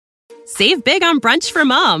Save big on brunch for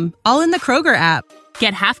mom, all in the Kroger app.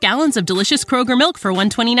 Get half gallons of delicious Kroger milk for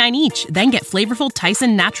 $1.29 each. Then get flavorful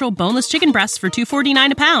Tyson natural boneless chicken breasts for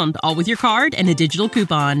 $2.49 a pound, all with your card and a digital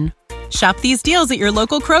coupon. Shop these deals at your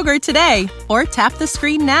local Kroger today, or tap the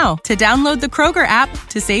screen now to download the Kroger app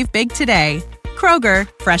to save big today. Kroger,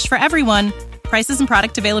 fresh for everyone. Prices and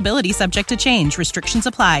product availability subject to change. Restrictions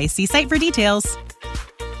apply. See site for details.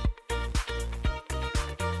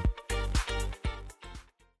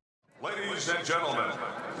 Ladies and gentlemen,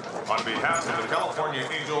 on behalf of the California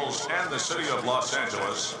Angels and the city of Los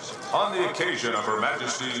Angeles, on the occasion of Her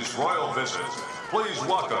Majesty's royal visit, please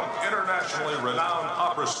welcome internationally renowned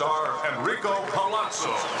opera star Enrico Palazzo.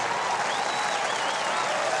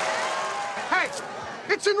 Hey,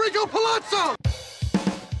 it's Enrico Palazzo!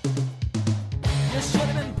 You should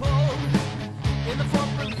have been pulled in the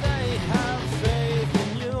front, but they have faith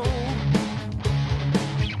in you.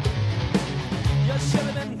 You should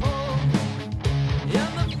have been pulled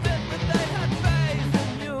in the fifth, but they had faith in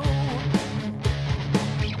you.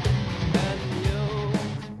 And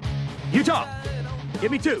Utah,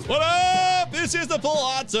 give me two. What up? This is the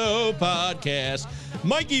Palazzo Podcast.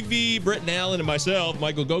 Mikey V, Britton Allen, and myself,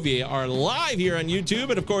 Michael Govier, are live here on YouTube.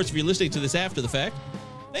 And, of course, if you're listening to this after the fact,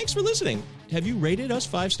 thanks for listening. Have you rated us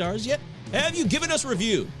 5 stars yet? Have you given us a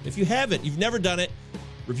review? If you haven't, you've never done it,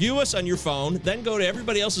 review us on your phone, then go to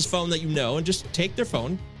everybody else's phone that you know and just take their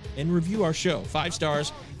phone and review our show. 5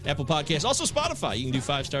 stars, Apple Podcasts, also Spotify. You can do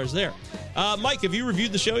 5 stars there. Mike, have you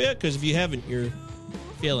reviewed the show yet? Because if you haven't, you're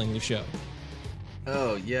failing the show.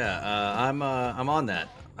 Oh yeah, I'm on that.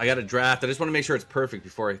 I got a draft. I just want to make sure it's perfect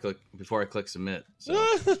before I click submit. So.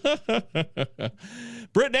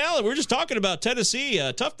 Britton Allen, we're just talking about Tennessee.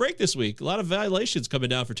 Tough break this week. A lot of violations coming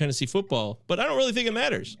down for Tennessee football, but I don't really think it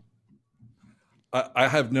matters. I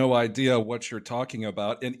have no idea what you're talking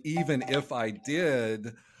about, and even if I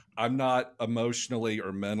did, I'm not emotionally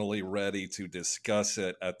or mentally ready to discuss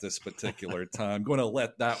it at this particular time. I'm going to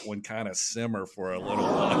let that one kind of simmer for a little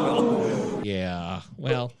while. Yeah,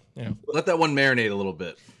 well, yeah. Let that one marinate a little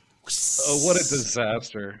bit. Oh, what a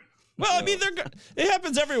disaster. Well, I mean, it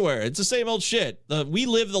happens everywhere. It's the same old shit. We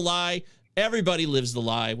live the lie. Everybody lives the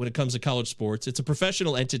lie when it comes to college sports. It's a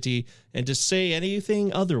professional entity, and to say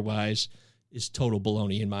anything otherwise is total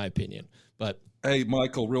baloney, in my opinion. But hey,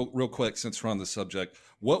 Michael, real quick, since we're on the subject,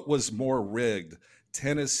 what was more rigged,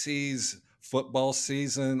 Tennessee's football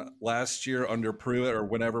season last year under Pruitt or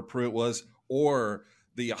whenever Pruitt was, or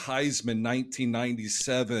the Heisman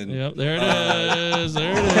 1997? Yep, there it is.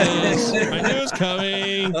 There it is. I knew it was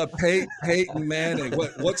coming. Peyton Manning.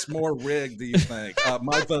 What's more rigged, do you think?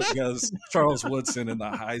 My vote goes Charles Woodson in the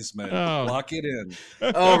Heisman. Oh. Lock it in.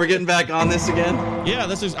 Oh, we're getting back on this again?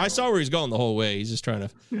 Yeah, I saw where he's going the whole way. He's just trying to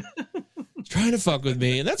fuck with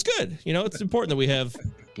me, and that's good. You know, it's important that we have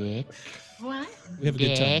Dick. What? We have a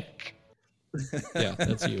good time. Dick. Yeah,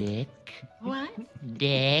 that's you. Dick. What?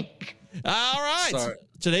 Dick. All right. Sorry.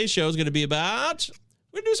 Today's show is going to be about,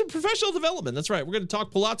 we're going to do some professional development. That's right. We're going to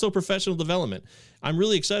talk Palazzo professional development. I'm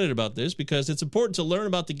really excited about this because it's important to learn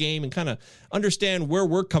about the game and kind of understand where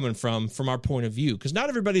we're coming from our point of view. Because not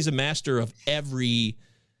everybody's a master of every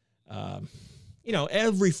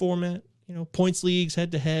format, points leagues,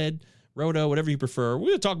 head-to-head, roto, whatever you prefer. We're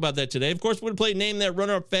going to talk about that today. Of course, we're going to play Name That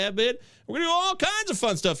Runner-Up Fab Bit. We're going to do all kinds of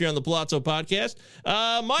fun stuff here on the Palazzo Podcast.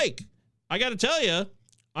 Mike, I got to tell you,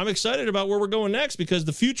 I'm excited about where we're going next because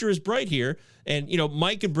the future is bright here. And,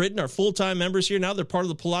 Mike and Britton are full-time members here. Now they're part of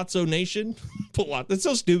the Palazzo Nation. That's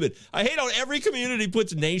so stupid. I hate how every community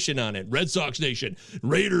puts nation on it. Red Sox Nation,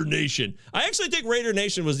 Raider Nation. I actually think Raider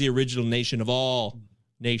Nation was the original nation of all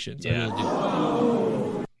nations. Yeah. I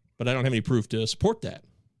really do. But I don't have any proof to support that.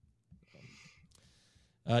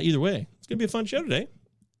 Either way, it's going to be a fun show today.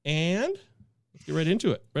 And let's get right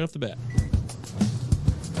into it, right off the bat.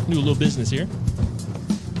 Do a little business here.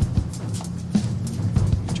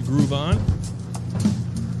 Get your groove on.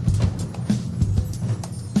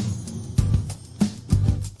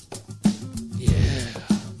 Yeah.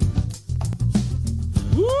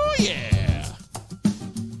 Woo, yeah.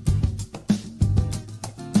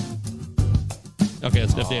 Okay,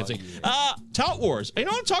 that's enough dancing. Yeah. Tout Wars. I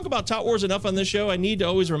don't talk about Tout Wars enough on this show. I need to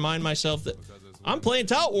always remind myself that I'm playing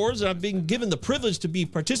Tout Wars, and I've been given the privilege to be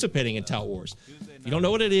participating in Tout Wars. If you don't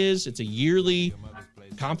know what it is, it's a yearly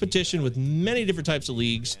competition with many different types of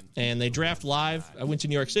leagues, and they draft live. I went to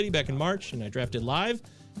New York City back in March, and I drafted live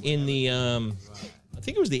in the, I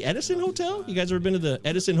think it was the Edison Hotel. You guys ever been to the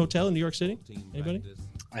Edison Hotel in New York City? Anybody?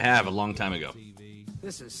 I have, a long time ago.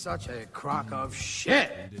 This is such a crock of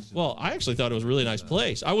shit. Well, I actually thought it was a really nice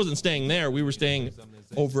place. I wasn't staying there. We were staying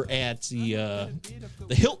over at the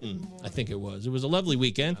Hilton, I think it was. It was a lovely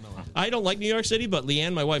weekend. I don't like New York City, but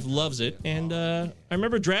Leanne, my wife, loves it. And I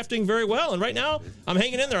remember drafting very well. And right now, I'm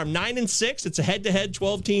hanging in there. I'm 9-6. It's a head-to-head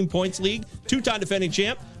 12-team points league. Two-time defending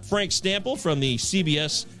champ, Frank Stample from the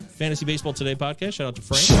CBS Fantasy Baseball Today podcast. Shout out to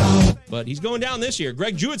Frank. But he's going down this year.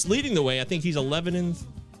 Greg Jewett's leading the way. I think he's 11-3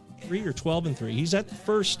 or 12-3. He's at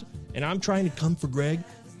first, and I'm trying to come for Greg.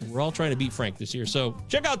 And we're all trying to beat Frank this year. So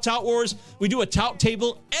check out Tout Wars. We do a Tout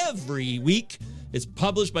Table every week. It's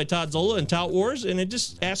published by Todd Zola and Tout Wars, and it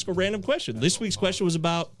just asks a random question. This week's question was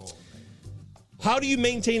about how do you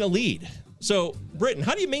maintain a lead? So, Britton,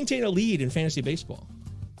 how do you maintain a lead in fantasy baseball?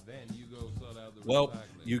 Well,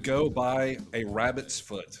 you go buy a rabbit's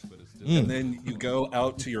foot, and then you go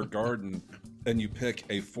out to your garden and you pick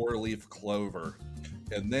a 4-leaf clover,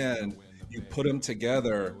 and then you put them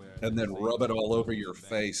together and then rub it all over your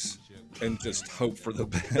face and just hope for the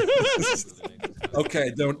best.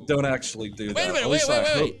 Okay, don't actually do that. Wait a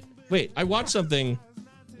minute, wait. I watched something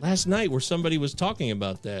last night where somebody was talking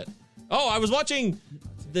about that. Oh, I was watching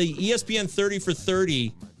the ESPN 30 for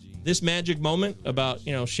 30, this magic moment about,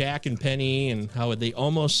 Shaq and Penny and how they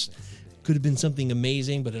almost could have been something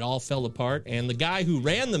amazing, but it all fell apart. And the guy who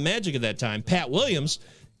ran the Magic at that time, Pat Williams,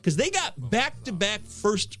 because they got back-to-back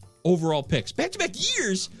first overall picks. Back-to-back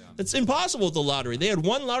years, that's impossible with the lottery. They had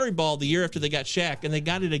one lottery ball the year after they got Shaq, and they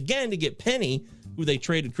got it again to get Penny, who they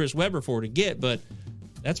traded Chris Webber for to get, but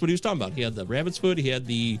that's what he was talking about. He had the rabbit's foot, he had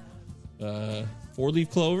the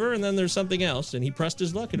 4-leaf clover, and then there's something else, and he pressed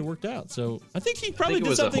his luck, and it worked out. So I think he probably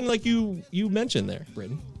did something like you mentioned there,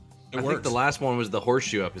 Britton. I think the last one was the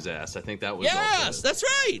horseshoe up his ass. I think that was. Yes, that's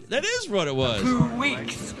right. That is what it was. 2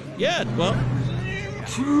 weeks. Yeah, well,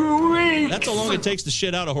 2 weeks. that's how long it takes to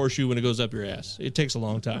shit out a horseshoe when it goes up your ass. It takes a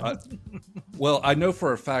long time. Well, I know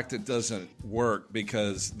for a fact it doesn't work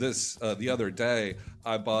because the other day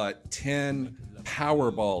I bought 10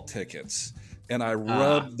 Powerball tickets and I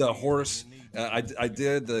rubbed the horse. I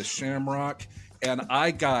did the shamrock and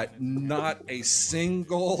I got not a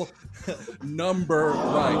single number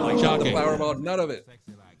right. Like the Powerball, none of it.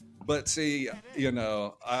 But see,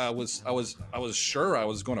 I was sure I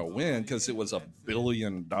was going to win because it was $1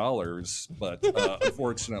 billion. But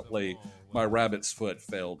unfortunately, my rabbit's foot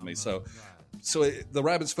failed me. So the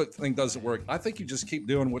rabbit's foot thing doesn't work. I think you just keep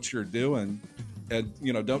doing what you're doing, and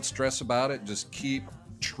don't stress about it. Just keep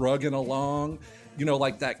trugging along.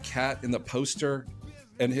 Like that cat in the poster,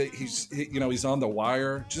 and he's on the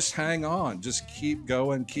wire. Just hang on. Just keep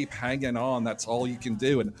going. Keep hanging on. That's all you can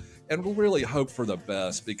do. And we'll really hope for the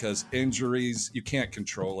best because injuries, you can't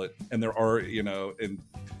control it. And there are,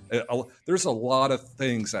 there's a lot of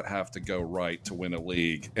things that have to go right to win a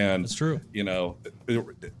league. And that's true.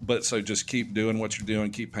 But so just keep doing what you're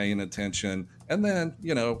doing, keep paying attention, and then,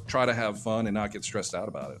 try to have fun and not get stressed out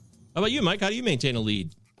about it. How about you, Mike? How do you maintain a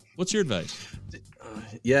lead? What's your advice?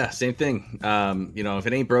 Yeah, same thing. If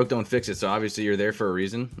it ain't broke, don't fix it. So obviously you're there for a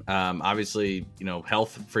reason. Obviously,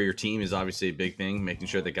 health for your team is obviously a big thing, making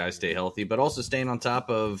sure that guys stay healthy, but also staying on top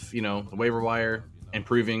of, the waiver wire,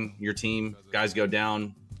 improving your team. Guys go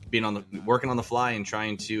down, working on the fly and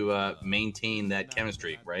trying to maintain that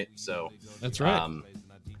chemistry, right? So that's right.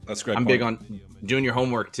 That's great. I'm big on doing your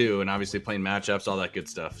homework too, and obviously playing matchups, all that good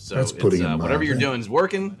stuff. So that's putting whatever you're doing is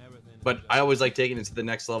working. But I always like taking it to the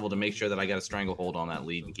next level to make sure that I got a stranglehold on that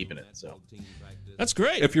lead and keeping it. So that's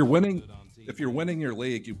great. If you're winning your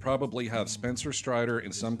league, you probably have Spencer Strider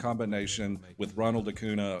in some combination with Ronald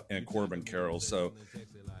Acuna and Corbin Carroll. So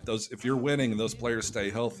if you're winning and those players stay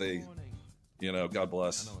healthy, God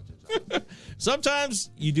bless.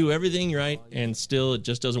 Sometimes you do everything right and still it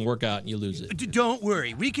just doesn't work out and you lose it. Don't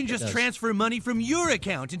worry. We can just transfer money from your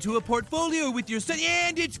account into a portfolio with your son,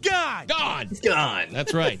 and it's gone. Gone. It's gone.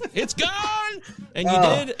 That's right. It's gone. And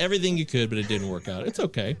you did everything you could, but it didn't work out. It's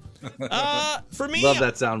okay. For me, love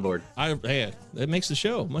that soundboard. It makes the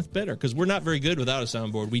show much better because we're not very good without a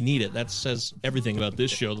soundboard. We need it. That says everything about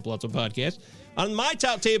this show, the Palazzo Podcast. On my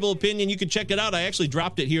Tout Table opinion, you can check it out. I actually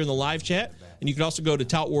dropped it here in the live chat. And you can also go to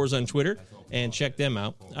Tout Wars on Twitter and check them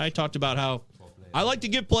out. I talked about how I like to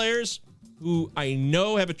give players who I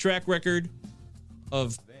know have a track record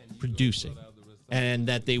of producing and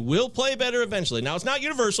that they will play better eventually. Now, it's not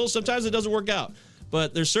universal. Sometimes it doesn't work out.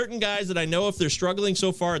 But there's certain guys that I know if they're struggling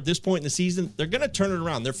so far at this point in the season, they're going to turn it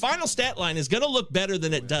around. Their final stat line is going to look better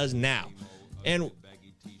than it does now. And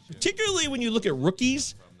particularly when you look at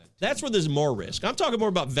rookies, that's where there's more risk. I'm talking more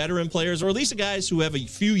about veteran players, or at least guys who have a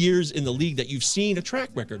few years in the league that you've seen a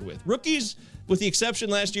track record with. Rookies, with the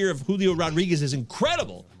exception last year of Julio Rodriguez, is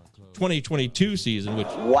incredible. 2022 season, which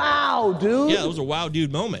Wow, dude. yeah, it was a wow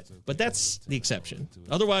dude moment. But that's the exception.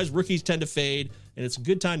 Otherwise, rookies tend to fade, and it's a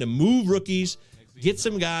good time to move rookies, get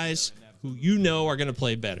some guys who you know are going to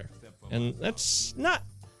play better. And it's not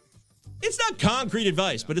concrete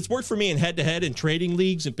advice, but it's worked for me in head-to-head and trading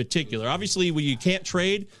leagues in particular. Obviously, when you can't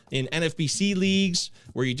trade in NFBC leagues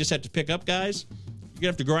where you just have to pick up guys, you're going to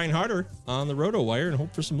have to grind harder on the RotoWire and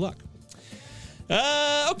hope for some luck.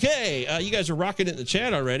 Okay, you guys are rocking it in the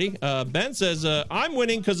chat already. Ben says, I'm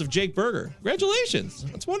winning because of Jake Berger. Congratulations.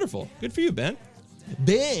 That's wonderful. Good for you, Ben.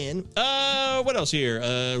 What else here?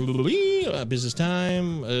 Business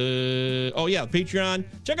time. Oh, yeah, Patreon.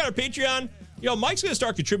 Check out our Patreon. Mike's going to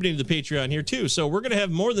start contributing to the Patreon here, too. So we're going to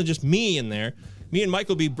have more than just me in there. Me and Mike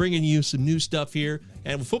will be bringing you some new stuff here.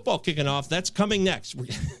 And with football kicking off, that's coming next.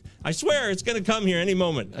 I swear it's going to come here any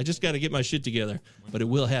moment. I just got to get my shit together. But it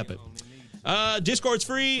will happen. Discord's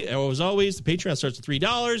free. As always, the Patreon starts at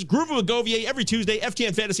 $3. Groove with Govier every Tuesday,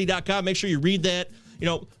 ftnfantasy.com. Make sure you read that.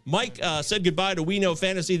 Mike said goodbye to We Know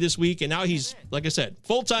Fantasy this week, and now he's, like I said,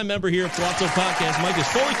 full-time member here at Palazzo Podcast. Mike is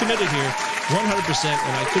fully committed here, 100%,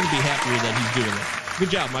 and I couldn't be happier that he's doing that. Good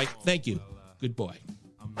job, Mike. Thank you. Good boy.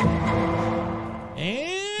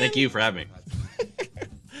 And Thank you for having me.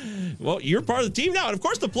 well, you're part of the team now. And, of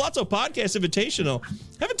course, the Palazzo Podcast Invitational.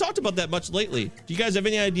 Haven't talked about that much lately. Do you guys have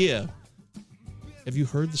any idea? Have you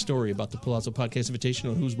heard the story about the Palazzo Podcast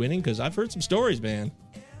Invitational and who's winning? Because I've heard some stories, man.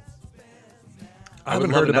 I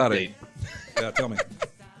haven't heard about it. Yeah, tell me.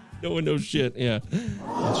 No one knows shit. Yeah.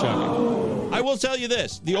 That's shocking. I will tell you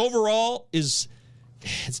this. The overall it's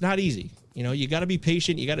not easy. You got to be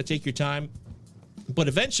patient. You got to take your time. But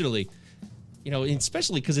eventually,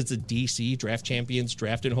 especially because it's a DC, Draft Champions,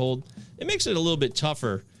 Draft and Hold, it makes it a little bit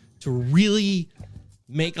tougher to really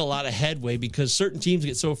make a lot of headway because certain teams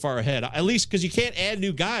get so far ahead. At least because you can't add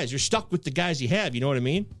new guys. You're stuck with the guys you have. You know what I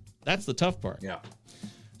mean? That's the tough part. Yeah.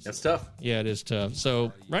 That's tough. Yeah, it is tough.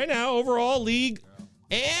 So right now, overall league,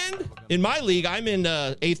 and in my league, I'm in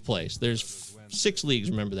 8th place. There's 6 leagues,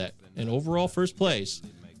 remember that. And overall first place,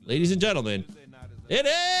 ladies and gentlemen, it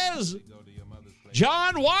is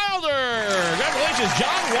John Wilder. Congratulations.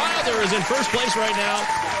 John Wilder is in first place right now.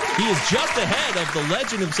 He is just ahead of the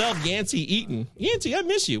legend himself, Yancey Eaton. Yancey, I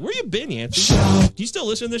miss you. Where you been, Yancey? Do you still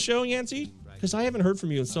listen to the show, Yancey? Because I haven't heard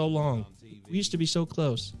from you in so long. We used to be so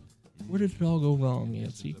close. Where did it all go wrong,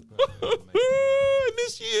 Yancey? I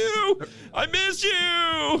miss you. I miss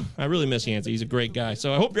you. I really miss Yancey. He's a great guy.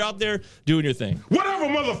 So I hope you're out there doing your thing. Whatever,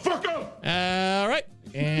 motherfucker! All right.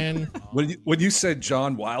 And when you said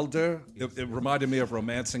John Wilder, it reminded me of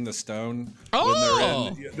Romancing the Stone.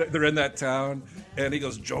 Oh! When they're in that town, and he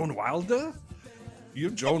goes, Joan Wilder? You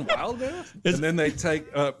Joan Wilder? And then they take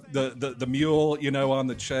the mule, on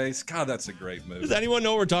the chase. God, that's a great movie. Does anyone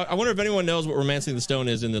know what we're talking? I wonder if anyone knows what Romancing the Stone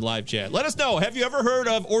is in the live chat. Let us know. Have you ever heard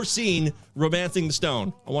of or seen Romancing the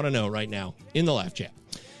Stone? I want to know right now in the live chat.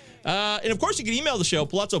 And of course, you can email the show,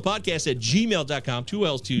 palazzopodcast@gmail.com. 2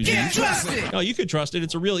 L's, 2 Z's. Can't trust it. No, you can trust it.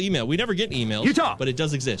 It's a real email. We never get emails. You talk. But it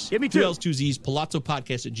does exist. Give me 2 two. L's, 2 Z's,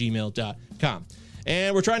 palazzopodcast@gmail.com.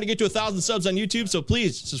 And we're trying to get to 1,000 subs on YouTube, so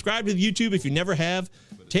please subscribe to the YouTube if you never have.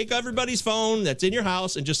 Take everybody's phone that's in your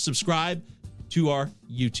house and just subscribe to our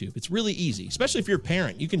YouTube. It's really easy, especially if you're a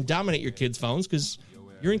parent. You can dominate your kids' phones because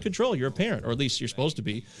you're in control. You're a parent, or at least you're supposed to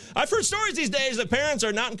be. I've heard stories these days that parents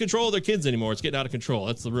are not in control of their kids anymore. It's getting out of control.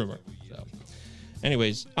 That's the rumor. So,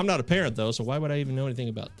 anyways, I'm not a parent, though, so why would I even know anything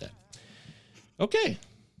about that? Okay,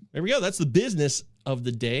 there we go. That's the business of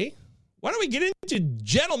the day. Why don't we get into,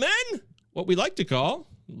 gentlemen, what we like to call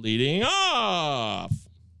leading off.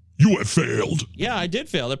 You have failed. Yeah, I did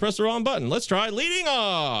fail. I pressed the wrong button. Let's try leading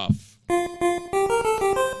off.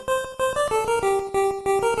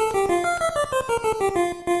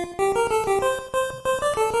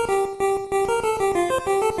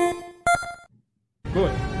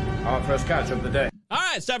 Good. Our first catch of the day. All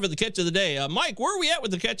right, it's time for the catch of the day. Mike, where are we at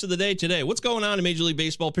with the catch of the day today? What's going on in Major League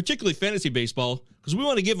Baseball, particularly fantasy baseball? Because we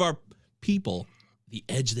want to give our people the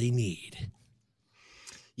edge they need.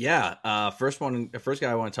 Yeah, first guy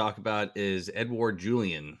I want to talk about is Edouard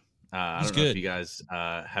Julien. I don't know if you guys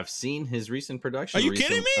have seen his recent production. Are you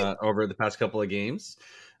kidding me? Over the past couple of games.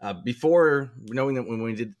 Before knowing that when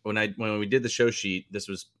we did the show sheet, this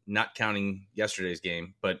was not counting yesterday's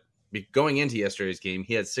game, but going into yesterday's game,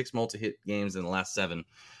 he had 6 multi-hit games in the last 7,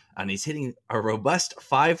 and he's hitting a robust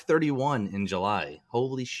 .531 in July.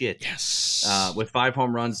 Holy shit! Yes, with 5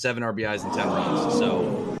 home runs, 7 RBIs, and 10 runs.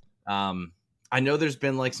 So, I know there's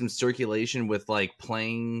been like some circulation with like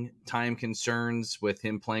playing time concerns with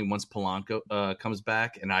him playing once Polanco comes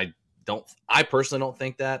back, and I I personally don't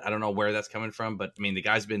think that. I don't know where that's coming from, but I mean, the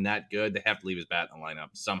guy's been that good. They have to leave his bat in the lineup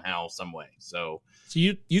somehow, some way. So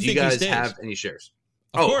you do think you guys he stays? have any shares?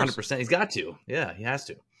 Of course. 100%. He's got to. Yeah, he has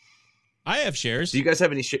to. I have shares. Do you guys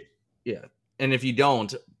have any shares? Yeah. And if you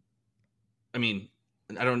don't, I mean,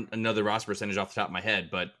 I don't know the roster percentage off the top of my head,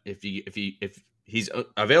 but if he's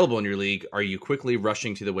available in your league, are you quickly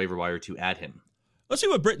rushing to the waiver wire to add him? Let's see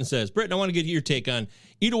what Britton says. Britton, I want to get your take on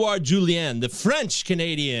Edouard Julien, the French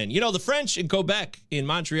Canadian. You know, the French in Quebec, in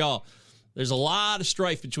Montreal, there's a lot of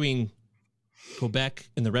strife between Quebec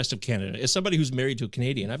and the rest of Canada. As somebody who's married to a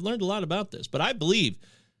Canadian, I've learned a lot about this. But I believe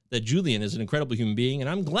that Julien is an incredible human being, and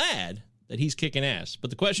I'm glad that he's kicking ass.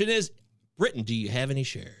 But the question is, Britton, do you have any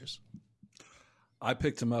shares? I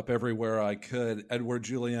picked him up everywhere I could. Edouard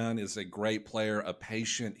Julien is a great player, a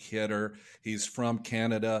patient hitter. He's from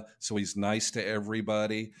Canada, so he's nice to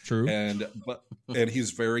everybody. True. And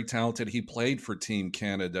he's very talented. He played for Team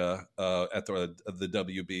Canada at the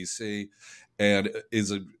WBC, and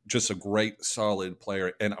is just a great, solid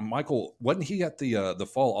player. And Michael, wasn't he at the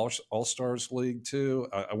Fall All-Stars League too?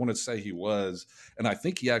 I want to say he was, and I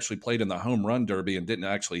think he actually played in the home run derby and didn't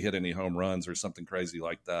actually hit any home runs or something crazy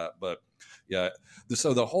like that. But yeah,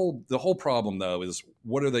 so the whole problem though is,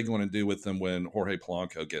 what are they going to do with him when Jorge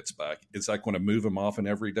Polanco gets back? Is that going to move him off an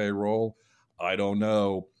everyday role? I don't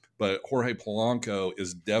know, but Jorge Polanco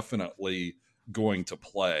is definitely going to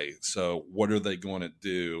play. So what are they going to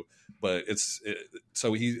do? But it's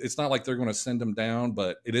not like they're going to send him down,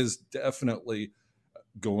 but it is definitely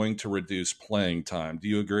going to reduce playing time. Do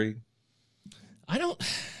you agree?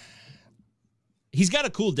 He's got to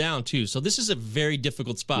cool down too. So this is a very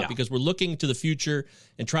difficult spot because we're looking to the future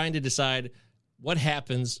and trying to decide what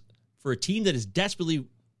happens for a team that is desperately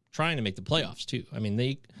trying to make the playoffs too. I mean,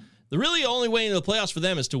 the really only way into the playoffs for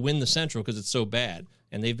them is to win the Central because it's so bad.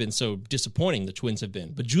 And they've been so disappointing, the Twins have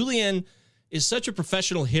been. But Julien is such a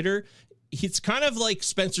professional hitter. It's kind of like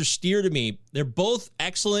Spencer Steer to me. They're both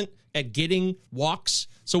excellent at getting walks.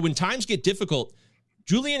 So when times get difficult,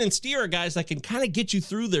 Julien and Steer are guys that can kind of get you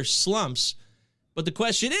through their slumps. But the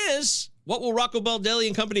question is, what will Rocco Baldelli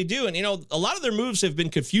and company do? And, a lot of their moves have been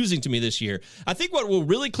confusing to me this year. I think what will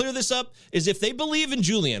really clear this up is if they believe in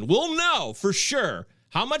Julien, we'll know for sure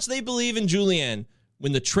how much they believe in Julien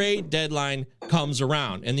when the trade deadline comes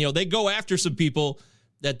around. And, they go after some people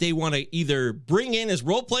that they want to either bring in as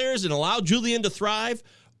role players and allow Julien to thrive,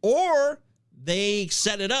 or they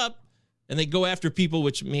set it up and they go after people,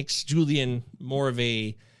 which makes Julien more of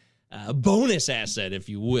a bonus asset, if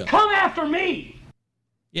you will. Come after me!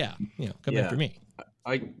 Yeah, come after me.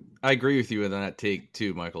 I agree with you on that take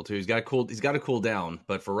too, Michael. Too, he's got to cool down.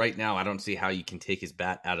 But for right now, I don't see how you can take his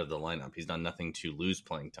bat out of the lineup. He's done nothing to lose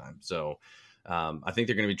playing time. So I think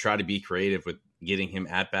they're going to try to be creative with getting him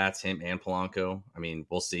at bats, him and Polanco. I mean,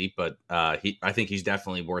 we'll see, but I think he's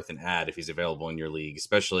definitely worth an add if he's available in your league,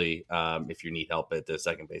 especially if you need help at the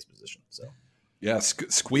second base position. So. Yeah,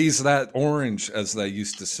 squeeze that orange, as they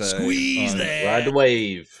used to say. Squeeze that. Ride the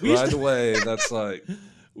wave. Ride the wave. That's like.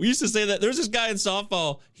 We used to say that. There's this guy in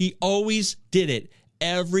softball. He always did it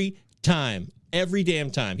every time. Every damn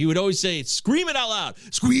time. He would always say, scream it out loud.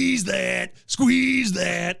 Squeeze that. Squeeze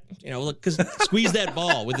that. Because squeeze that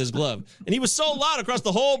ball with his glove. And he was so loud across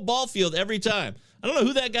the whole ball field every time. I don't know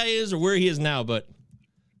who that guy is or where he is now, but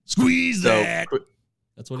squeeze that.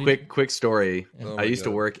 That's what he quick story. Oh I used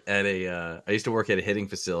to work at a hitting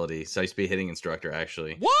facility. So I used to be a hitting instructor,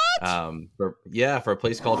 actually. What? For a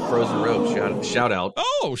place called Frozen Rope. Shout out.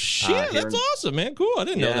 Oh shit, that's awesome, man. Cool. I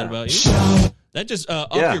didn't know that about you. That just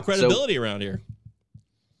upped your credibility around here.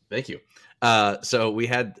 Thank you. So we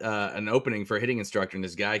had an opening for a hitting instructor, and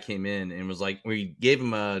this guy came in and was like, we gave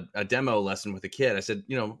him a demo lesson with a kid. I said,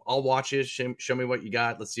 I'll watch it. Show me what you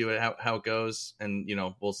got. Let's see how it goes. And,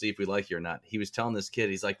 we'll see if we like you or not. He was telling this kid,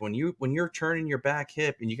 he's like, when you're turning your back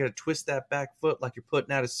hip and you got to twist that back foot like you're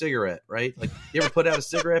putting out a cigarette, right? Like, you ever put out a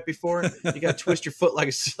cigarette before? You got to twist your foot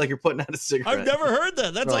like you're putting out a cigarette. I've never heard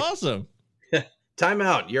that. That's awesome. Time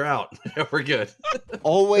out. You're out. We're good.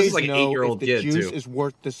 Always like know 8-year-old if the kid, juice too. is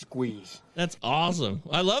worth the squeeze. That's awesome.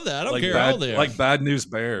 I love that. I don't care how old they are. Like Bad News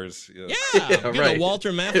Bears. Yeah, get right. a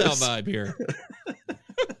Walter Matthau vibe here.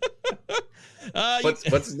 What's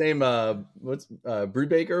his name?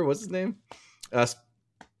 Brubaker? What's his name?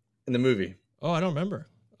 In the movie. Oh, I don't remember.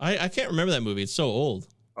 I can't remember that movie. It's so old.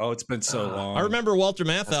 Oh, it's been so long. I rember Walter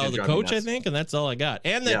Matthau, the coach, I think, and that's all I got.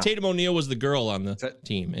 And that Tatum O'Neal was the girl on the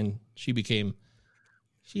team, and she became.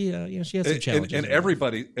 She had some challenges.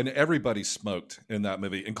 And everybody smoked in that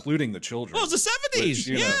movie, including the children. Oh, it was the 70s.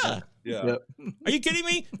 Yeah. Yep. Are you kidding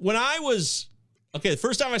me? When I was the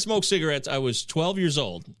first time I smoked cigarettes, I was 12 years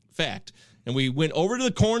old. Fact. and we went over to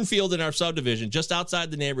the cornfield in our subdivision just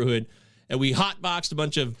outside the neighborhood, and we hotboxed a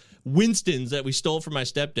bunch of Winstons that we stole from my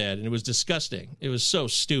stepdad, and it was disgusting. It was so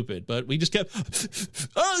stupid, but we just kept,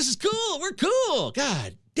 oh, this is cool. We're cool.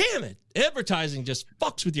 God damn it. Advertising just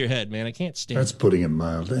fucks with your head, man. I can't stand That's it. putting it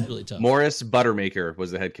mildly. It's really tough. Morris Buttermaker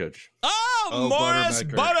was the head coach. Oh, Morris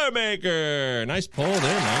Buttermaker. Nice poll there,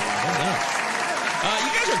 Mike. Well done.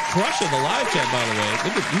 You guys are crushing the live chat, by the way.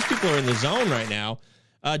 Look at these people are in the zone right now.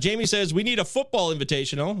 Jamie says, we need a football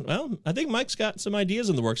invitational. Well, I think Mike's got some ideas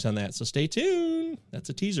in the works on that, so stay tuned. That's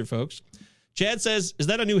a teaser, folks. Chad says, is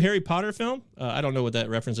that a new Harry Potter film? I don't know what that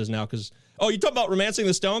reference is now, because... Oh, you talking about Romancing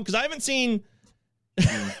the Stone? Because I haven't seen...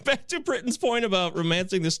 Back to Britton's point about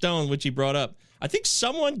Romancing the Stone, which he brought up. I think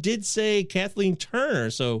someone did say Kathleen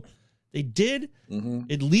Turner, so they did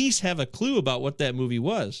at least have a clue about what that movie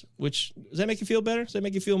was, which... Does that make you feel better? Does that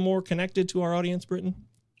make you feel more connected to our audience, Britton?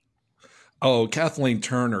 Oh, Kathleen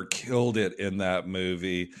Turner killed it in that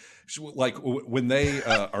movie. Like when they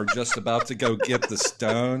are just about to go get the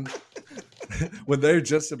stone, when they're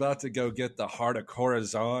just about to go get the Heart of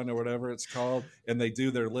Corazon or whatever it's called, and they do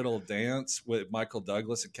their little dance with Michael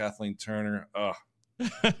Douglas and Kathleen Turner. Oh,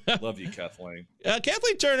 love you, Kathleen.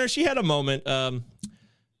 Kathleen Turner, she had a moment.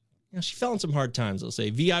 She fell in some hard times, I'll say.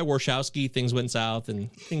 V.I. Warshawski, things went south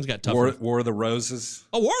and things got tougher. War of the Roses.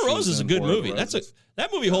 Oh, War of Roses is a good movie. That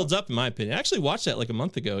movie holds up in my opinion. I actually watched that like a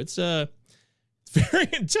month ago. It's very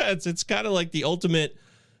intense. It's kind of like the ultimate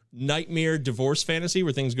nightmare divorce fantasy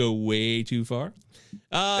where things go way too far.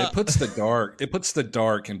 It puts the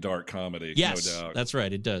dark in dark comedy. Yes, no doubt. That's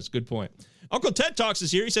right. It does. Good point. Uncle Ted Talks is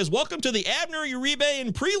here. He says, welcome to the Abner Uribe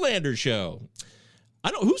and Prelander show.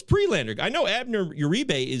 Who's Prelander? I know Abner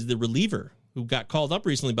Uribe is the reliever who got called up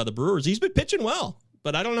recently by the Brewers. He's been pitching well,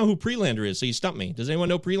 but I don't know who Prelander is, so you stumped me. Does anyone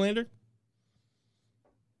know Prelander?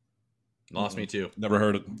 Lost me too. Never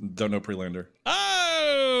heard of, don't know Prelander.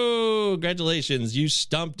 Oh, congratulations. You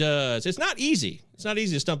stumped us. It's not easy. It's not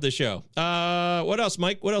easy to stump this show. What else,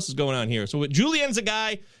 Mike? What else is going on here? So Julian's a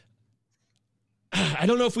guy, I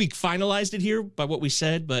don't know if we finalized it here by what we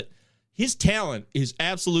said, but his talent is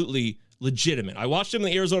absolutely legitimate. I watched him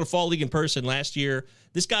in the Arizona Fall League in person last year.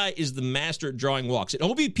 This guy is the master at drawing walks. In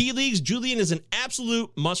OBP leagues, Julian is an absolute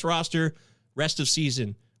must roster rest of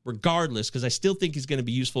season, regardless, because I still think he's going to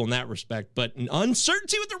be useful in that respect. But an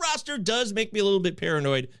uncertainty with the roster does make me a little bit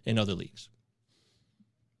paranoid in other leagues.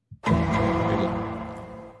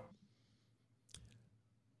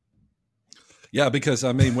 Yeah, because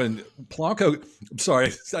I mean, when Polanco, I'm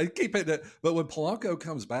sorry, I keep hitting it, but when Polanco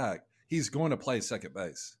comes back, he's going to play second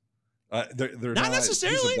base. They're not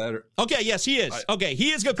necessarily. Okay, yes, he is. Okay,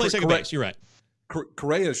 he is going to play second base. You're right.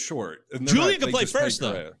 Correa is short. Julian can play first,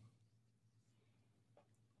 though.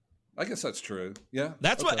 I guess that's true. Yeah,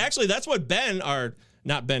 that's what Ben,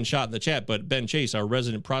 not Ben shot in the chat, but Ben Chase, our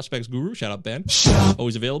resident prospects guru. Shout out, Ben.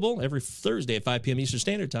 Always available every Thursday at 5 p.m. Eastern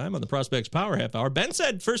Standard Time on the Prospects Power Half Hour. Ben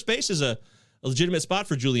said first base is a legitimate spot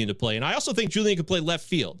for Julian to play, and I also think Julian could play left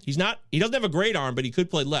field. He doesn't have a great arm, but he could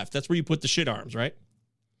play left. That's where you put the shit arms, right?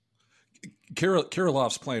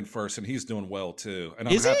 Kirilov's playing first, and he's doing well too. And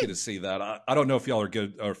I'm happy to see that. I don't know if y'all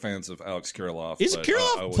are fans of Alex Kirilov. Is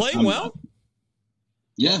Kirilov playing well?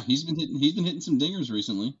 Yeah, he's been hitting some dingers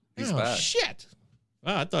recently. He's back. Shit!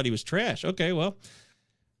 Wow, I thought he was trash. Okay, well,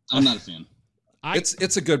 I'm not a fan.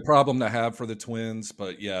 It's a good problem to have for the Twins,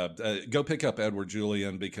 but yeah, go pick up Edward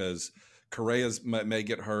Julian because Correa's may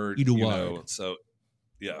get hurt. Eduard. So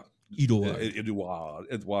yeah.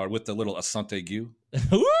 Eduard with the little accent aigu.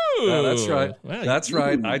 Ooh, yeah, that's right. Wow, that's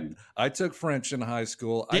right. I took French in high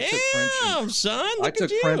school. Damn, I took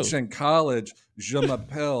French in college. Je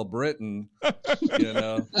m'appelle Britain.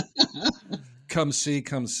 Come see,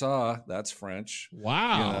 come saw. That's French.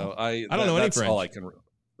 Wow. I don't know any French.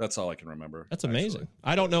 That's all I can remember. That's amazing. Actually.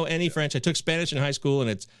 I don't know any French. I took Spanish in high school, and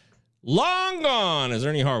it's long gone, as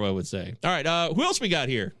Ernie Harwell would say. All right, who else we got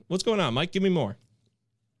here? What's going on, Mike? Give me more.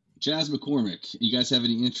 Chas McCormick. You guys have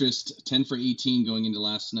any interest? 10 for 18 going into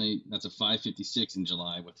last night. That's a 5.56 in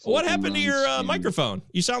July. What happened to your microphone?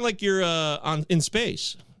 You sound like you're in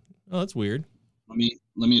space. Oh, that's weird. Let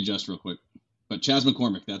me adjust real quick. But Chas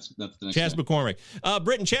McCormick, that's the next Chas guy. McCormick.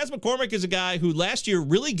 Britton, Chas McCormick is a guy who last year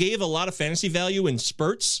really gave a lot of fantasy value in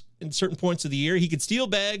spurts in certain points of the year. He could steal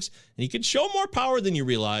bags, and he could show more power than you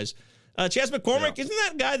realize. Chas McCormick, Isn't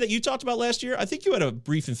that guy that you talked about last year? I think you had a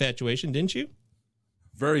brief infatuation, didn't you?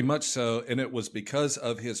 Very much so, and it was because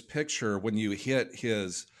of his picture when you hit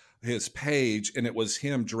his page, and it was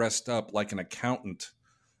him dressed up like an accountant.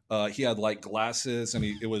 He had like glasses, and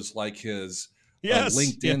it was like his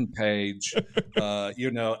LinkedIn page,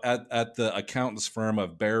 at the accountant's firm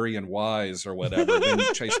of Barry and Wise or whatever. Then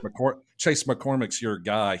Chase McCormick's your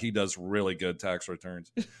guy. He does really good tax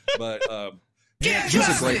returns. But he's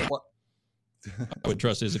a great I would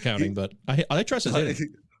trust his accounting, but I trust his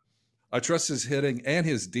hitting. I trust his hitting and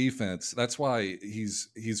his defense. That's why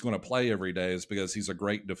he's going to play every day, is because he's a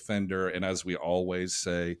great defender. And as we always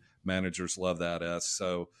say, managers love that S.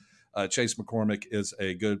 So Chase McCormick is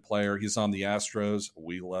a good player. He's on the Astros.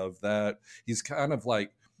 We love that. He's kind of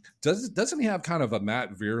like, doesn't he have kind of a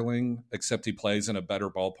Matt Vierling, except he plays in a better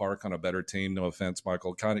ballpark on a better team? No offense,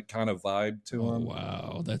 Michael. Kind of vibe to him.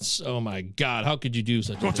 Wow, oh my God! How could you do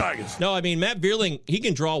such a thing? Tigers. No, I mean Matt Vierling. He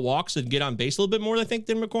can draw walks and get on base a little bit more, I think,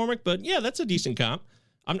 than McCormick. But yeah, that's a decent comp.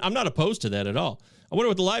 I'm not opposed to that at all. I wonder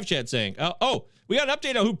what the live chat's saying. We got an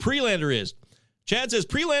update on who Prelander is. Chad says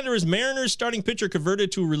Prelander is Mariners starting pitcher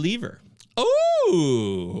converted to a reliever.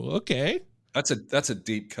 Oh, okay. That's a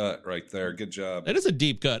deep cut right there. Good job. That is a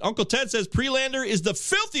deep cut. Uncle Ted says Prelander is the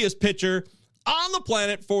filthiest pitcher on the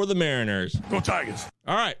planet for the Mariners. Go Tigers.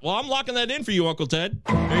 All right. Well, I'm locking that in for you, Uncle Ted.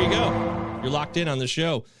 There you go. You're locked in on the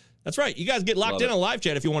show. That's right. You guys get locked in on live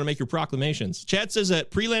chat if you want to make your proclamations. Chad says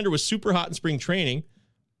that Prelander was super hot in spring training.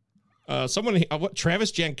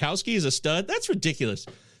 Travis Jankowski is a stud? That's ridiculous.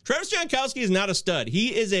 Travis Jankowski is not a stud.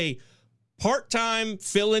 He is a part-time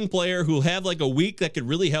fill-in player who'll have like a week that could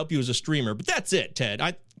really help you as a streamer. But that's it, Ted.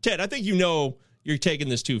 I think you know you're taking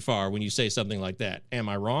this too far when you say something like that. Am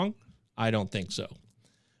I wrong? I don't think so.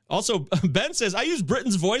 Also, Ben says, I use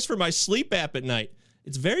Britain's voice for my sleep app at night.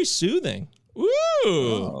 It's very soothing. Woo!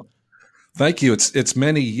 Oh, thank you. It's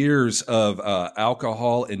many years of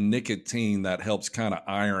alcohol and nicotine that helps kind of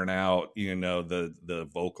iron out, the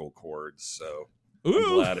vocal cords. So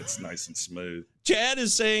I'm glad it's nice and smooth. Chad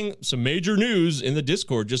is saying some major news in the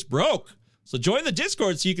Discord just broke. So join the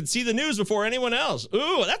Discord so you can see the news before anyone else.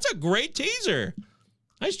 Ooh, that's a great teaser.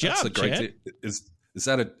 Nice job, Chad. Is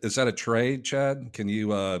that a trade, Chad? Can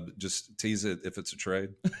you just tease it if it's a trade?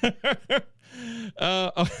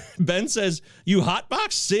 Ben says, you hotbox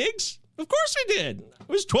SIGs? Of course we did.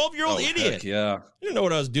 I was a 12-year-old idiot. Heck yeah. I didn't know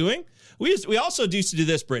what I was doing. We also used to do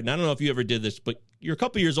this, Britton. I don't know if you ever did this, but you're a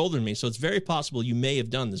couple years older than me, so it's very possible you may have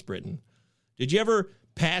done this, Britton. Did you ever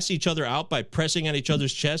pass each other out by pressing on each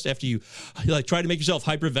other's chest after you try to make yourself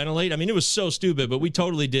hyperventilate? I mean, it was so stupid, but we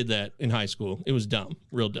totally did that in high school. It was dumb,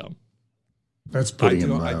 real dumb. That's putting it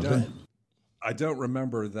mildly. I don't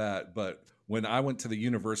remember that, but when I went to the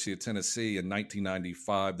University of Tennessee in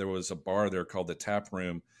 1995, there was a bar there called the Tap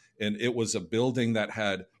Room, and it was a building that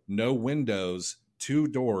had no windows, 2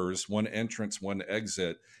 doors, 1 entrance, 1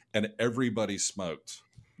 exit, and everybody smoked.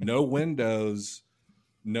 No windows,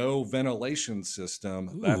 no ventilation system.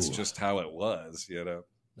 Ooh. That's just how it was,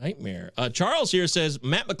 Nightmare. Charles here says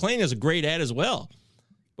Matt McClain has a great ad as well.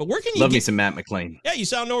 But where can you Love me some Matt McClain. Yeah, you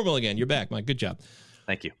sound normal again. You're back, Mike. Good job.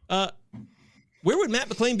 Thank you. Where would Matt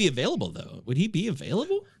McClain be available, though? Would he be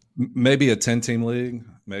available? Maybe a 10-team league.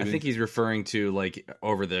 Maybe. I think he's referring to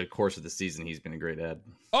over the course of the season, he's been a great ad.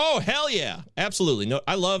 Oh, hell yeah. Absolutely. No,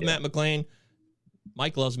 I love Matt McClain.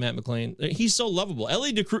 Mike loves Matt McClain. He's so lovable.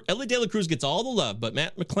 Ellie De La Cruz gets all the love, but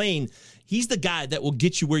Matt McClain, he's the guy that will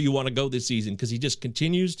get you where you want to go this season because he just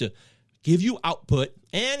continues to give you output,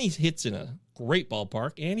 and he hits in a great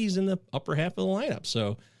ballpark, and he's in the upper half of the lineup.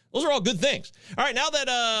 So those are all good things. All right, now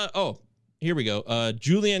that, here we go.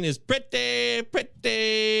 Julian is pretty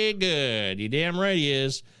good. You damn right he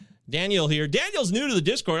is. Daniel here. Daniel's new to the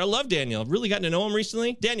Discord. I love Daniel. I've really gotten to know him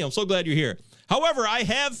recently. Daniel, I'm so glad you're here. However, I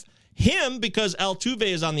have him because Altuve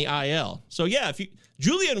is on the IL. So, yeah,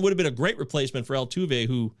 Julian would have been a great replacement for Altuve,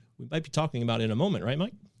 who we might be talking about in a moment. Right,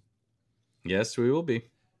 Mike? Yes, we will be.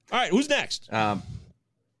 All right, who's next?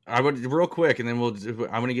 I would real quick, and then I'm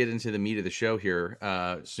going to get into the meat of the show here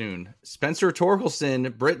soon. Spencer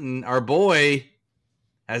Torkelson, Britton, our boy,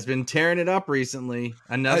 has been tearing it up recently.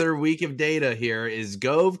 Another week of data here. Is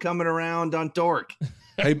Gove coming around on Torque?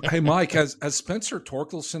 Hey, Mike, has Spencer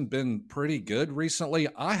Torkelson been pretty good recently?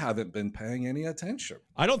 I haven't been paying any attention.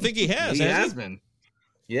 I don't think he has. He has been.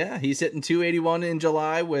 Yeah, he's hitting 281 in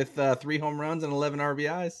July with 3 home runs and 11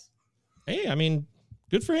 RBIs. Hey, I mean,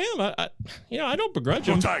 good for him. I don't begrudge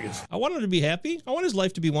him. Tigers. I want him to be happy. I want his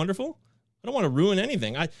life to be wonderful. I don't want to ruin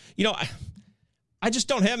anything. I just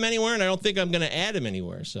don't have him anywhere, and I don't think I'm going to add him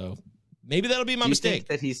anywhere. So maybe that'll be my mistake.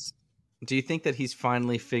 Do you think that he's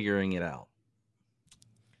finally figuring it out?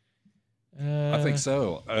 I think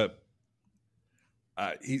so.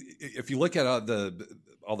 If you look at all the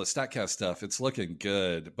StatCast stuff, it's looking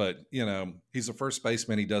good. But he's a first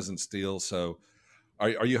baseman. He doesn't steal. So,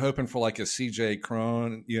 are you hoping for like a CJ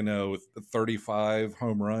Cron, with a 35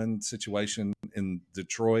 home run situation in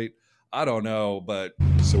Detroit. I don't know, but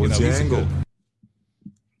so what's the angle?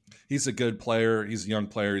 He's a good player. He's a young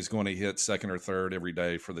player. He's going to hit second or third every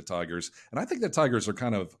day for the Tigers. And I think the Tigers are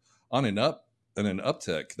kind of on an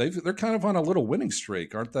uptick. They're kind of on a little winning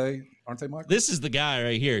streak, aren't they? Aren't they, Michael? This is the guy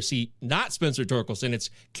right here. See, not Spencer Torkelson. It's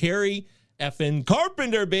Kerry effing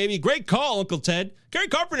Carpenter, baby. Great call, Uncle Ted. Kerry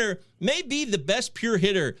Carpenter may be the best pure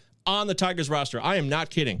hitter on the Tigers roster. I am not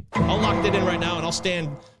kidding. I'll lock that in right now, and I'll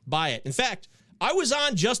stand by it. In fact, I was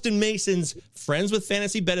on Justin Mason's Friends with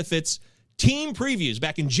Fantasy Benefits team previews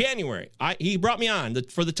back in January. He brought me on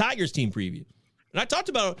for the Tigers team preview. And I talked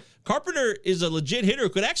about Carpenter is a legit hitter who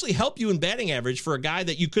could actually help you in batting average for a guy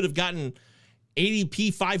that you could have gotten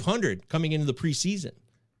ADP 500 coming into the preseason.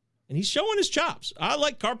 And he's showing his chops. I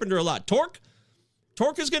like Carpenter a lot. Torque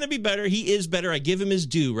is going to be better. He is better. I give him his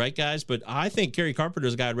due, right, guys? But I think Kerry Carpenter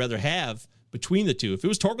is a guy I'd rather have between the two. If it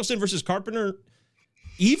was Torkelson versus Carpenter,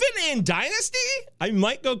 even in Dynasty, I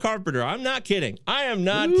might go Carpenter. I'm not kidding. I am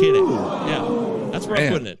not kidding. Yeah, that's where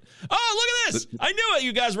I'm putting it. Oh, look at this. I knew it.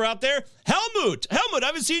 You guys were out there. Helmut, I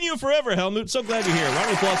haven't seen you in forever, Helmut. So glad you're here.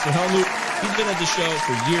 Round of applause for Helmut. He's been at the show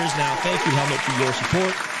for years now. Thank you, Helmut, for your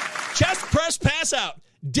support. Chest press pass out.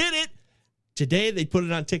 Did it. Today, they put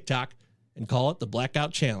it on TikTok and call it the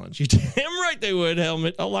Blackout Challenge. You damn right they would,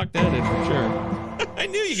 Helmut. I'll lock that in for sure. I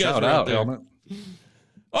knew you guys were out there. Helmut.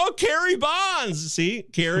 Oh, Kerry Bonds. See?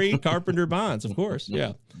 Kerry Carpenter Bonds, of course.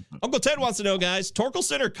 Yeah. Uncle Ted wants to know, guys,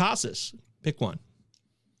 Torkelson or Casas? Pick one.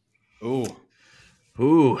 Ooh.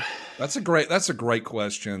 That's a great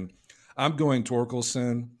question. I'm going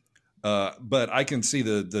Torkelson, but I can see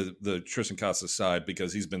the Tristan Casas side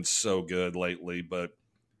because he's been so good lately, but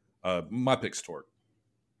my pick's Torque.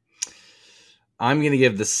 I'm going to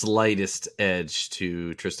give the slightest edge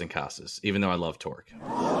to Tristan Casas, even though I love Torque.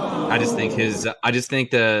 I just think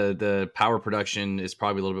the power production is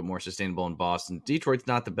probably a little bit more sustainable in Boston. Detroit's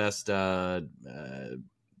not the best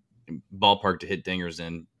ballpark to hit dingers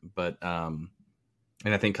in, but and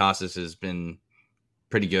I think Casas has been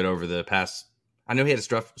pretty good over the past. I know he had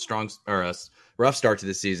a rough start to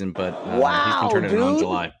the season, but he's been turning it on in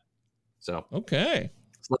July. So okay,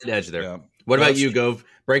 slight edge there. Yeah. What about you, Gove?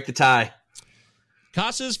 Break the tie.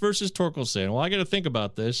 Casas versus Torkelson. Well, I got to think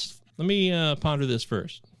about this. Let me ponder this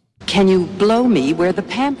first. Can you blow me where the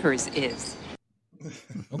Pampers is?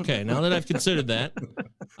 Okay, now that I've considered that,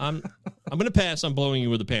 I'm going to pass on blowing you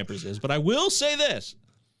where the Pampers is. But I will say this.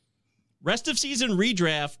 Rest of season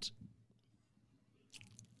redraft.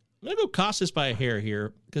 I'm going to go Casas by a hair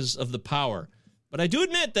here because of the power. But I do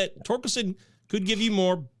admit that Torkelson could give you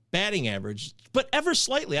more batting average, but ever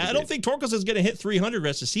slightly. I don't think Torkelson's going to hit 300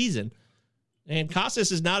 rest of season. And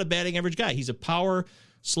Casas is not a batting average guy. He's a power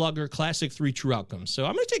slugger, classic 3 true outcomes. So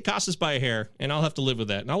I'm going to take Casas by a hair, and I'll have to live with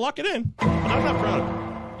that. And I'll lock it in. But I'm not proud of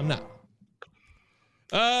it. I'm not.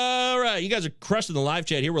 All right. You guys are crushing the live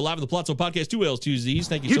chat here. We're live on the Palazzo Podcast, 2 L's, 2 Z's.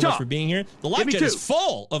 Thank you so much for being here. The live chat is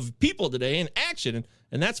full of people today in action,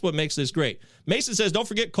 and that's what makes this great. Mason says, don't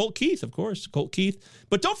forget Colt Keith, of course. Colt Keith.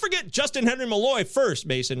 But don't forget Justin Henry Malloy first,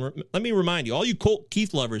 Mason. Let me remind you, all you Colt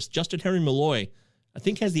Keith lovers, Justin Henry Malloy, I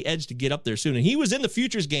think has the edge to get up there soon. And he was in the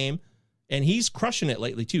Futures game, and he's crushing it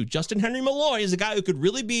lately, too. Justin Henry Malloy is a guy who could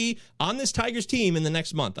really be on this Tigers team in the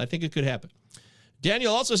next month. I think it could happen.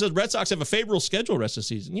 Daniel also says Red Sox have a favorable schedule rest of the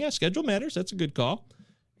season. Yeah, schedule matters. That's a good call.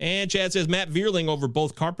 And Chad says Matt Vierling over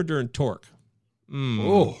both Carpenter and Torque.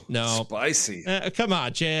 No. Spicy. Come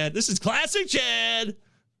on, Chad. This is classic Chad.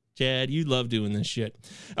 Chad, you love doing this shit.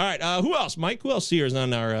 All right, who else? Mike, who else here is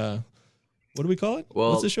on our, what do we call it?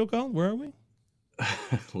 Well, what's the show called? Where are we?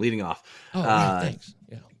 Leading off. Oh, right, thanks.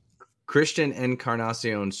 Yeah. Christian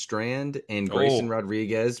Encarnacion Strand and Grayson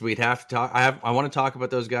Rodriguez. We'd have to talk. I want to talk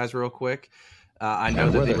about those guys real quick. I know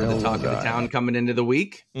that they were the talk of the town coming into the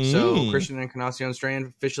week. So Christian Encarnacion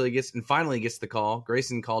Strand officially finally gets the call.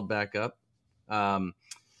 Grayson called back up. Well,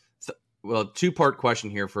 2-part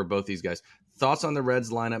question here for both these guys. Thoughts on the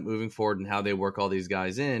Reds lineup moving forward and how they work all these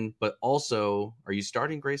guys in, but also, are you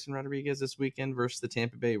starting Grayson Rodriguez this weekend versus the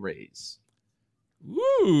Tampa Bay Rays?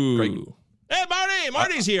 Woo! Great. Hey, Marty!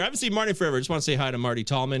 Marty's here. I haven't seen Marty forever. Just want to say hi to Marty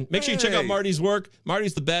Tallman. Make sure you check out Marty's work.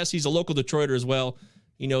 Marty's the best. He's a local Detroiter as well.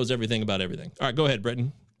 He knows everything about everything. All right, go ahead,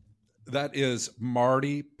 Britton. That is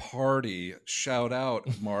Marty Party. Shout out,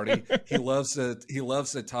 Marty. He loves it. He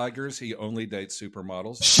loves the Tigers. He only dates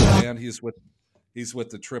supermodels, and he's with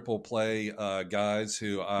the triple play guys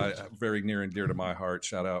who I very near and dear to my heart.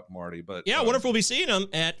 Shout out, Marty. But yeah, wonderful. We'll be seeing them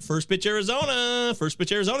at First Pitch Arizona. First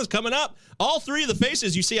Pitch Arizona is coming up. All 3 of the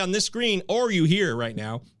faces you see on this screen or you hear right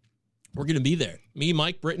now, we're going to be there. Me,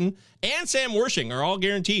 Mike Britton, and Sam Wershing are all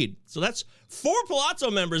guaranteed. So that's 4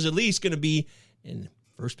 Palazzo members at least going to be in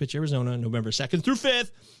First pitch Arizona, November 2nd through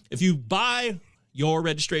 5th. If you buy your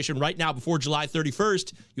registration right now before July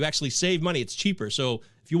 31st, you actually save money. It's cheaper. So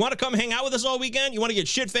if you want to come hang out with us all weekend, you want to get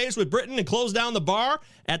shit-faced with Britain and close down the bar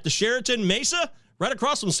at the Sheraton Mesa right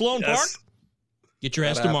across from Sloan Park, get your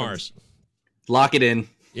ass to Mars. Lock it in.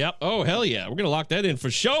 Yep. Oh, hell yeah. We're going to lock that in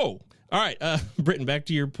for show. All right, Britton, back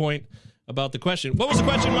to your point about the question. What was the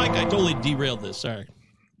question, Mike? I totally derailed this.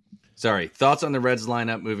 Sorry. Thoughts on the Reds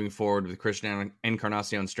lineup moving forward with Christian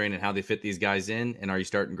Encarnacion strain and how they fit these guys in? And are you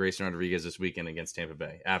starting Grayson Rodriguez this weekend against Tampa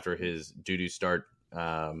Bay after his doo-doo start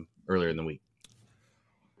earlier in the week?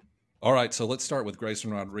 All right, so let's start with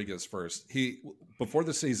Grayson Rodriguez first. Before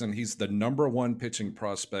the season, he's the number one pitching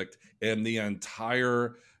prospect in the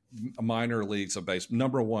entire minor leagues of baseball.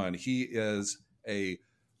 Number one, he is a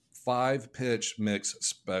 5-pitch mix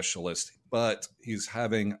specialist, but he's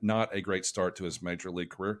having not a great start to his major league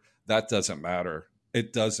career. That doesn't matter.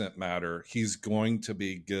 It doesn't matter. He's going to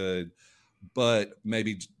be good, but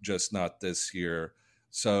maybe just not this year.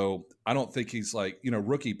 So I don't think he's like,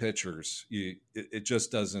 rookie pitchers. It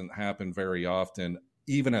just doesn't happen very often,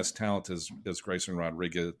 even as talented as Grayson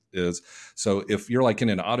Rodriguez is. So if you're like in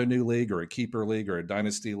an auto-new league or a keeper league or a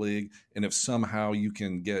dynasty league, and if somehow you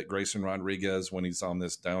can get Grayson Rodriguez when he's on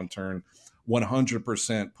this downturn,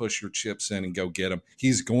 100% push your chips in and go get him.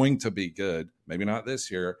 He's going to be good. Maybe not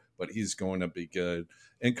this year, but he's going to be good.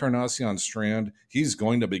 Encarnacion Strand, he's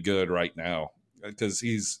going to be good right now because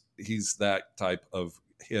he's that type of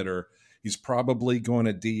hitter. He's probably going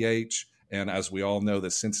to DH. And as we all know,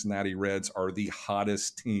 the Cincinnati Reds are the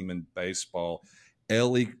hottest team in baseball.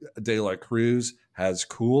 Elly De La Cruz has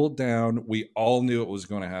cooled down. We all knew it was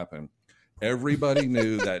going to happen. Everybody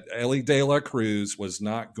knew that Elly De La Cruz was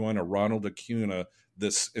not going to Ronald Acuna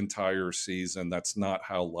this entire season. That's not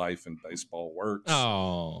how life in baseball works.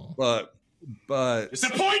 Oh, but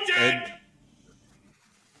disappointed.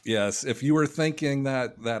 Yes, if you were thinking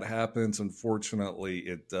that happens, unfortunately,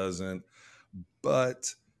 it doesn't.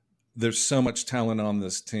 But there's so much talent on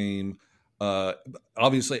this team.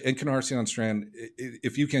 Obviously, Encarnacion Strand,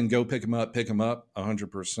 if you can go pick him up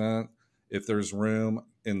 100%. If there's room,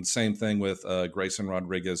 and same thing with Grayson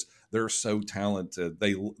Rodriguez. They're so talented.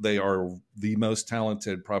 They are the most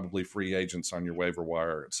talented, probably free agents on your waiver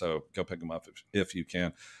wire. So go pick them up if you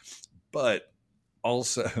can. But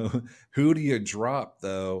also, who do you drop,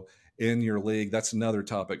 though, in your league? That's another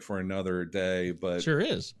topic for another day. But sure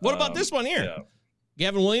is. What about this one here? Yeah.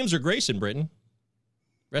 Gavin Williams or Grayson, Britton?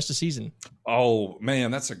 Rest of season. Oh, man,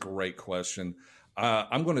 that's a great question.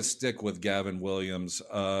 I'm going to stick with Gavin Williams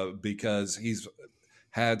because he's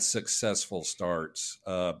had successful starts.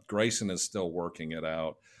 Grayson is still working it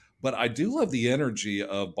out. But I do love the energy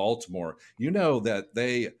of Baltimore. You know that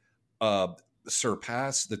they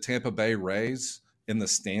surpassed the Tampa Bay Rays in the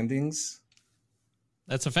standings.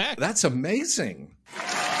 That's a fact. That's amazing.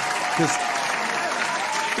 It's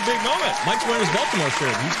a big moment. Mike's wearing his Baltimore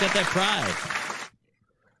shirt. He's got that pride.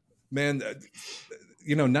 Man,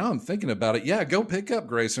 now I'm thinking about it. Yeah, go pick up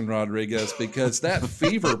Grayson Rodriguez because that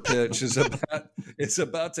fever pitch is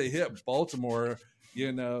about to hit Baltimore,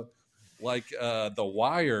 like The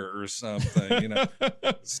Wire or something,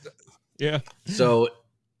 Yeah. So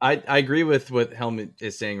I agree with what Helmet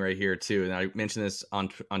is saying right here too, and I mentioned this on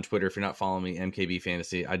Twitter. If you're not following me, MKB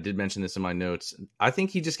Fantasy, I did mention this in my notes. I think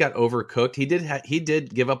he just got overcooked. He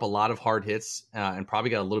did give up a lot of hard hits and probably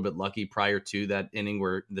got a little bit lucky prior to that inning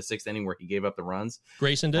where the 6th inning where he gave up the runs.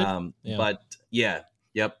 Grayson did, yeah. But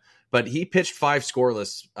yep. But he pitched 5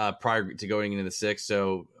 scoreless prior to going into the 6th.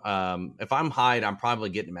 So if I'm Hyde, I'm probably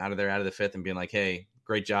getting him out of there, out of the 5th, and being like, hey,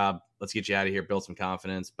 great job. Let's get you out of here, build some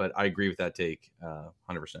confidence. But I agree with that take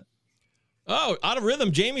 100%. Oh, out of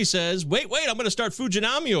rhythm, Jamie says, wait, I'm going to start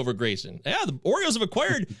Fujinami over Grayson. Yeah, the Orioles have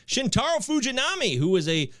acquired Shintaro Fujinami, who is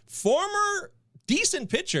a former decent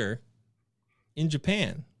pitcher in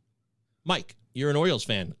Japan. Mike, you're an Orioles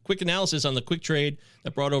fan. Quick analysis on the quick trade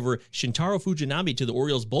that brought over Shintaro Fujinami to the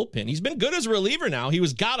Orioles bullpen. He's been good as a reliever now. He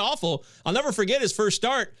was god-awful. I'll never forget his first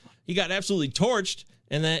start. He got absolutely torched.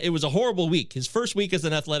 And then it was a horrible week. His first week as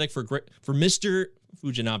an Athletic for Mr.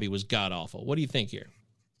 Fujinami was god-awful. What do you think here?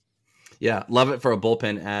 Yeah, love it for a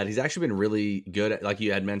bullpen ad. He's actually been really good, like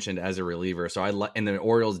you had mentioned, as a reliever. So and the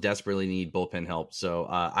Orioles desperately need bullpen help. So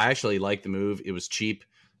I actually like the move. It was cheap,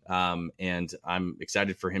 and I'm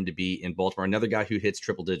excited for him to be in Baltimore. Another guy who hits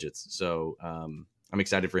triple digits. So I'm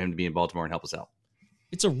excited for him to be in Baltimore and help us out.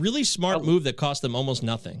 It's a really smart move that cost them almost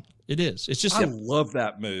nothing. It is. It's just I love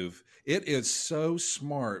that move. It is so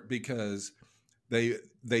smart because they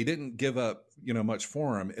didn't give up, much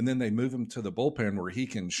for him, and then they move him to the bullpen where he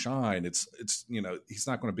can shine. It's he's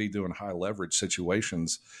not going to be doing high leverage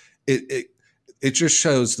situations. it just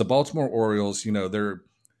shows the Baltimore Orioles,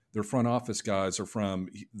 their front office guys are from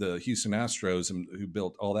the Houston Astros and who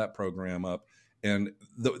built all that program up. And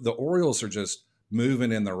the Orioles are just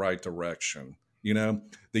moving in the right direction. The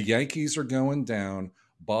Yankees are going down.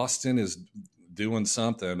 Boston is doing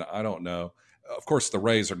something. I don't know. Of course, the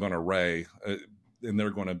Rays are going to Ray, and they're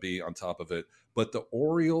going to be on top of it. But the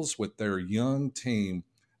Orioles with their young team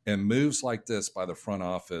and moves like this by the front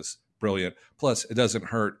office, brilliant. Plus, it doesn't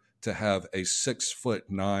hurt to have a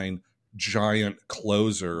 6'9" giant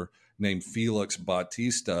closer named Felix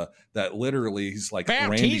Bautista that literally he's like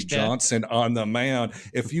Randy Johnson on the mound.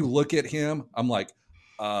 If you look at him, I'm like,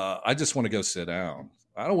 I just want to go sit down.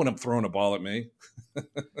 I don't want him throwing a ball at me.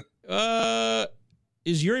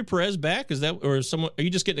 Is Yuri Perez back? Is that, or someone? Are you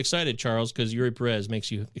just getting excited, Charles, because Yuri Perez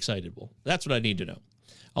makes you excitable? That's what I need to know.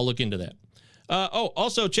 I'll look into that.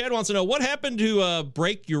 Also, Chad wants to know what happened to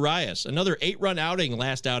Break Urias. Another 8-run outing,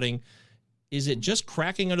 last outing. Is it just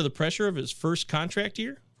cracking under the pressure of his first contract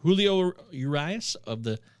year? Julio Urias of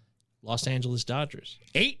the Los Angeles Dodgers.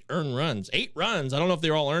 8 earned runs. 8 runs. I don't know if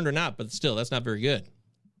they're all earned or not, but still, that's not very good.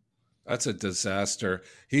 That's a disaster.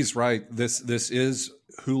 He's right. This is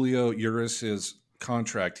Julio Urias's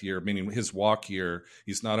contract year, meaning his walk year.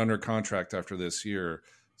 He's not under contract after this year.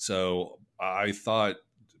 So I thought,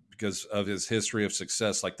 because of his history of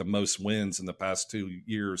success, like the most wins in the past 2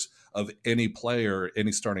 years of any player,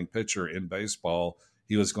 any starting pitcher in baseball,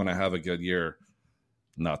 he was going to have a good year.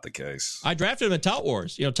 Not the case. I drafted him at Tout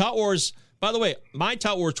Wars. Tout Wars, by the way, my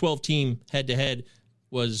Tout Wars 12 team head-to-head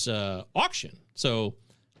was auction. So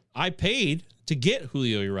I paid to get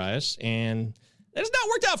Julio Urias, and that has not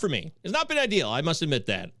worked out for me. It's not been ideal. I must admit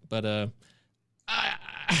that. But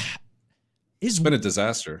it's been a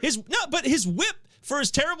disaster. But his whip, for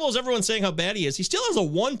as terrible as everyone's saying how bad he is, he still has a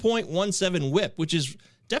 1.17 whip, which is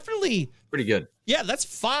definitely pretty good. Yeah, that's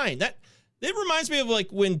fine. It reminds me of like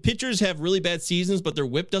when pitchers have really bad seasons, but their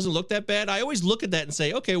whip doesn't look that bad. I always look at that and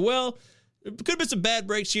say, okay, well, it could have been some bad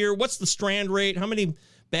breaks here. What's the strand rate? How many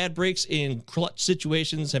bad breaks in clutch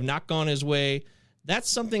situations have not gone his way? That's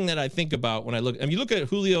something that I think about when I look. I mean, you look at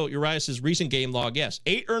Julio Urias' recent game log. Yes,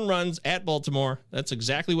 8 earned runs at Baltimore. That's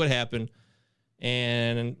exactly what happened.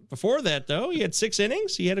 And before that, though, he had 6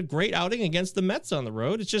 innings. He had a great outing against the Mets on the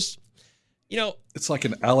road. It's just, it's like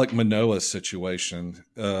an Alek Manoah situation,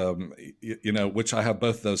 which I have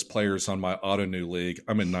both those players on my auto new league.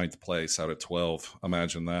 I'm in 9th place out of 12.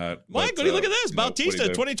 Imagine that. Mike, look at this. Bautista,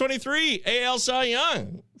 2023 AL Cy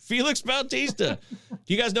Young. Felix Bautista.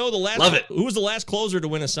 Do you guys know who was the last closer to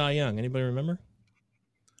win a Cy Young? Anybody remember?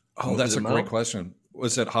 Oh, that's a great question.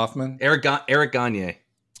 Was it Hoffman? Eric Gagne.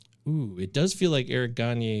 Ooh, it does feel like Eric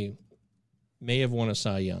Gagne may have won a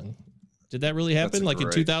Cy Young. Did that really happen? Like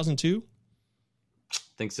in 2002?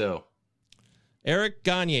 Think so. Eric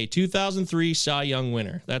Gagne, 2003 Cy Young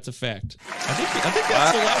winner. That's a fact. I think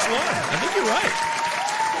that's the last one. I think you're right.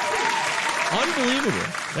 Unbelievable.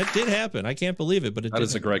 That did happen. I can't believe it, but it did. That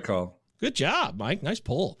is a great call. Good job, Mike. Nice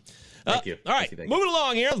poll. Thank you. All right, thank you. Moving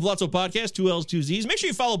along here on the Palazzo Podcast, 2 L's, 2 Z's. Make sure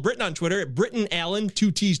you follow Britton on Twitter at Britton Allen,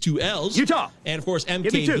 2 T's, 2 L's. Utah. And, of course,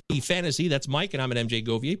 MKB Fantasy. That's Mike, and I'm at MJ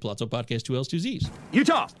Govier, Palazzo Podcast, 2 L's, 2 Z's.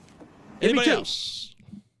 Utah. Anybody else?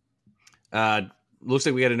 Looks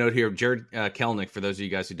like we got a note here. Jared Kelnick, for those of you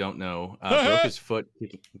guys who don't know, broke his foot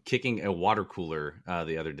kicking a water cooler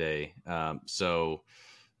the other day. I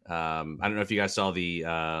don't know if you guys saw the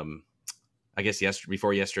I guess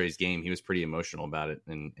before yesterday's game, he was pretty emotional about it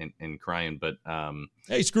and crying. But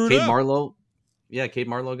he screwed Cade up. Marlowe, Cade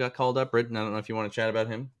Marlowe got called up. Britton, I don't know if you want to chat about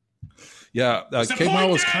him. Yeah, Cade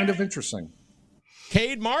Marlowe was kind of interesting.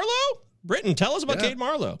 Cade Marlowe? Britton, tell us about Cade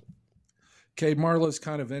Marlowe. Cade Marlowe is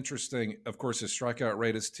kind of interesting. Of course, his strikeout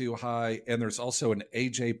rate is too high, and there's also an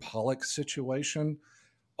A.J. Pollock situation.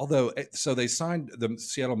 Although, so they signed, the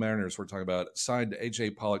Seattle Mariners we're talking about, signed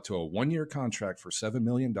A.J. Pollock to a 1-year contract for $7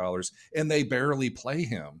 million, and they barely play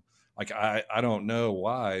him. Like, I don't know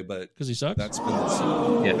why, but... Because he sucks? That's been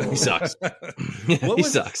yeah, he sucks. He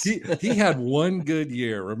sucks. He had one good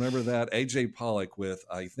year. Remember that? A.J. Pollock with,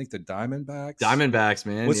 I think, the Diamondbacks? Diamondbacks,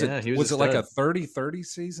 man. Was it like a 30-30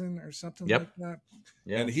 season or something like that?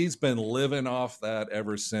 Yeah. And he's been living off that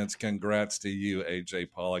ever since. Congrats to you, A.J.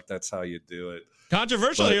 Pollock. That's how you do it.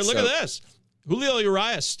 Controversial here. Look at this. Julio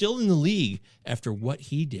Urias still in the league after what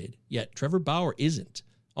he did, yet Trevor Bauer isn't.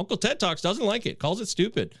 Uncle Ted Talks doesn't like it, calls it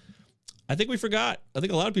stupid. I think we forgot. I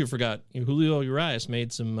think a lot of people forgot. Julio Urias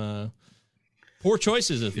made some poor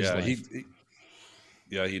choices of his life.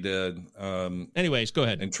 He did. Anyways, go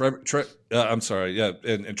ahead. And I'm sorry. Yeah,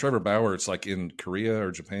 and Trevor Bauer, it's like in Korea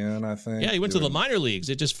or Japan, I think. Yeah, he went to the minor leagues.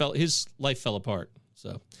 It just his life fell apart.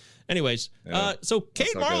 So, Anyways, Yeah, so Cade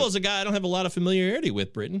that's how it Marlowe's goes. a guy I don't have a lot of familiarity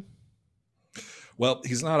with, Britton. Well,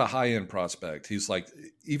 he's not a high-end prospect. He's like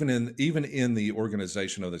even in the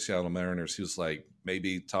organization of the Seattle Mariners, he was like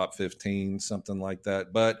maybe top 15, something like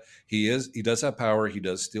that. But he does have power. He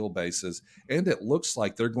does steal bases, and it looks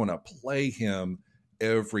like they're going to play him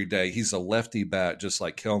every day. He's a lefty bat, just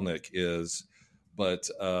like Kelenic is. But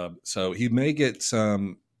so he may get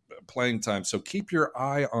some playing time. So keep your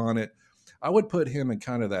eye on it. I would put him in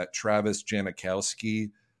kind of that Travis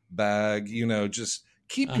Janikowski bag. Just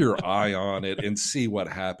keep your eye on it and see what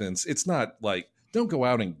happens. It's not like, don't go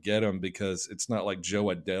out and get him, because it's not like Joe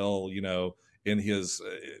Adele, in his,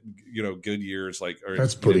 good years. Like, or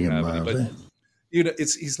That's he putting didn't it have any, mildly. but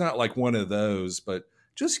he's not like one of those. But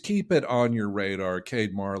just keep it on your radar.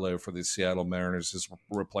 Cade Marlowe for the Seattle Mariners is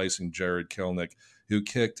replacing Jared Kelenic, who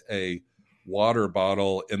kicked a water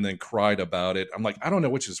bottle and then cried about it. I'm like, I don't know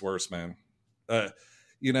which is worse, man. I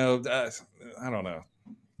don't know.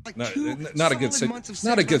 Like Not a good not a good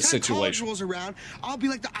College situation. rolls around, I'll be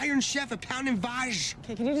like the Iron Chef at Pound and Vaj.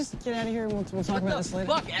 Okay, can you just get out of here and we'll talk about this later?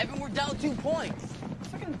 Fuck, Evan, we're down 2 points.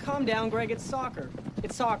 Fucking calm down, Greg. It's soccer.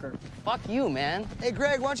 It's soccer. Fuck you, man. Hey,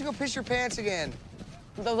 Greg, why don't you go piss your pants again?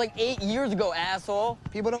 That was like 8 years ago, asshole.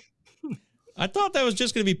 People don't. I thought that was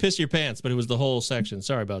just going to be piss your pants, but it was the whole section.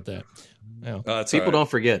 Sorry about that. No. People don't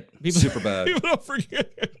forget. Super bad. People don't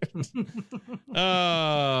forget.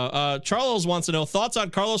 Charles wants to know thoughts on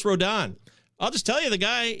Carlos Rodon. I'll just tell you, the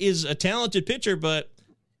guy is a talented pitcher, but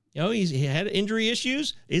he had injury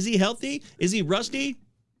issues. Is he healthy? Is he rusty?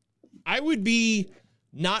 I would be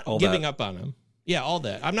not giving up on him. Yeah, all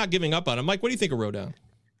that. I'm not giving up on him. Mike, what do you think of Rodon?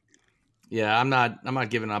 Yeah, I'm not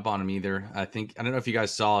giving up on him either. I don't know if you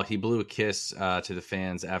guys saw, he blew a kiss to the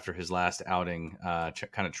fans after his last outing,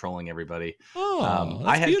 kind of trolling everybody. Oh,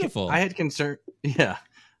 that's beautiful. I had concern. Yeah,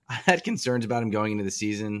 I had concerns about him going into the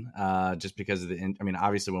season, just because of the.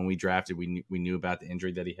 Obviously, when we drafted, we knew about the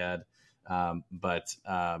injury that he had.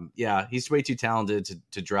 Yeah, he's way too talented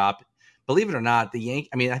to drop. Believe it or not,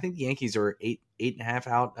 I think the Yankees are 8.5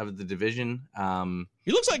 out of the division.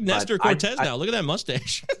 He looks like Nestor Cortez now. Look at that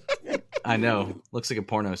mustache. I know. Looks like a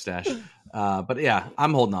porno stash. But yeah,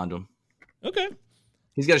 I'm holding on to him. Okay.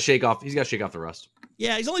 He's got to shake off the rust.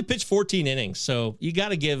 Yeah, he's only pitched 14 innings, so you got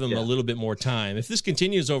to give him a little bit more time. If this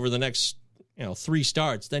continues over the next, 3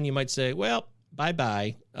 starts, then you might say, well,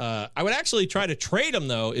 bye-bye. I would actually try to trade him,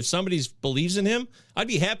 though. If somebody believes in him, I'd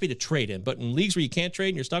be happy to trade him. But in leagues where you can't trade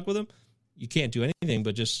and you're stuck with him, you can't do anything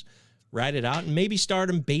but just ride it out and maybe start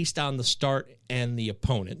him based on the start and the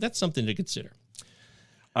opponent. That's something to consider.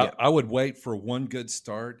 I would wait for one good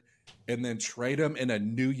start and then trade him in a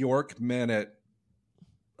New York minute.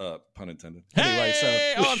 Pun intended. Anyway,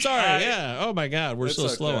 I'm sorry. Yeah. Oh my God, we're so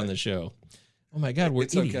slow on the show. Oh my God, we're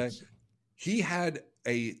idiots. Okay. He had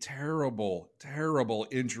a terrible, terrible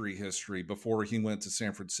injury history before he went to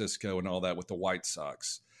San Francisco and all that with the White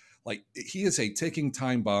Sox. Like, he is a ticking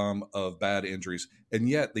time bomb of bad injuries, and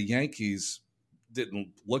yet the Yankees didn't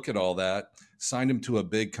look at all that, signed him to a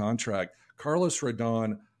big contract. Carlos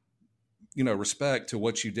Rodon, respect to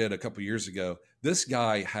what you did a couple years ago. This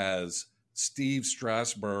guy has Steve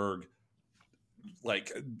Strasburg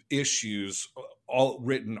issues all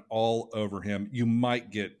written all over him. You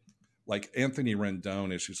might get Anthony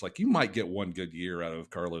Rendon issues. You might get one good year out of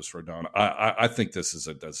Carlos Rodon. I think this is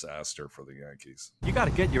a disaster for the Yankees. You got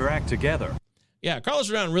to get your act together. Yeah, Carlos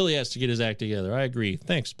Rodon really has to get his act together. I agree.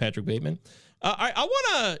 Thanks, Patrick Bateman. I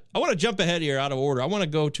want to jump ahead here out of order. I want to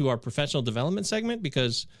go to our professional development segment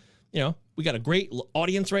because, we got a great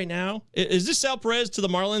audience right now. Is this Sal Perez to the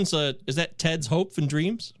Marlins? Is that Ted's hope and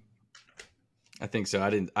dreams? I think so.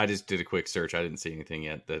 I just did a quick search. I didn't see anything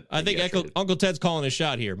yet. I think Uncle Ted's calling a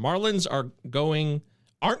shot here. Marlins aren't going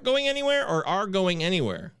anywhere or are going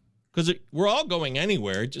anywhere? Because we're all going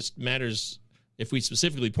anywhere. It just matters if we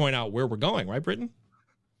specifically point out where we're going, right, Britton?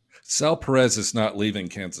 Sal Perez is not leaving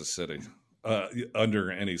Kansas City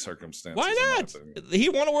under any circumstances. Why not? He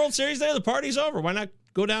won a World Series there. The party's over. Why not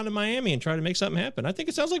go down to Miami and try to make something happen? I think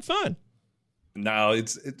it sounds like fun. No,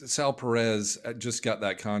 Sal Perez just got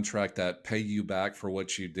that contract, that pay you back for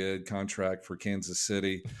what you did contract for Kansas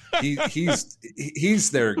City.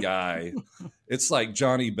 He's their guy. It's like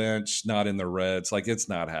Johnny Bench not in the Reds. It's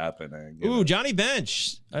not happening. Ooh, Johnny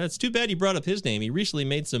Bench. It's too bad you brought up his name. He recently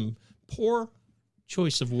made some poor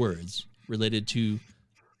choice of words related to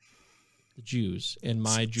the Jews and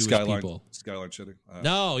my Jewish people. Skyline City.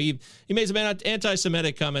 No, he made some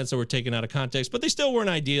anti-Semitic comments that were taken out of context, but they still weren't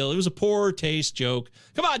ideal. It was a poor taste joke.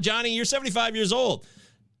 Come on, Johnny, you're 75 years old.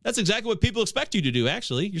 That's exactly what people expect you to do,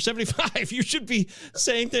 actually. You're 75. You should be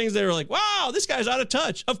saying things that are like, wow, this guy's out of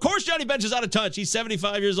touch. Of course Johnny Bench is out of touch. He's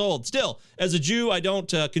 75 years old. Still, as a Jew, I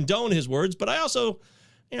don't condone his words, but I also,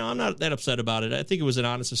 I'm not that upset about it. I think it was an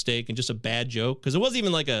honest mistake and just a bad joke, because it wasn't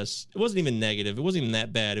even negative. It wasn't even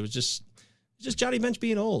that bad. It was just Johnny Bench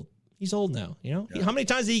being old. He's old now, Yeah. How many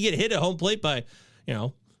times did he get hit at home plate by,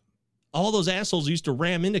 all those assholes who used to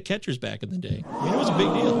ram into catchers back in the day? I mean, it was a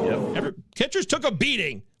big deal. Yep. Catchers took a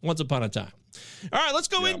beating once upon a time. All right, let's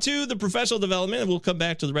go into the professional development, and we'll come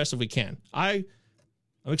back to the rest if we can. I'm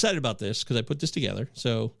excited about this because I put this together.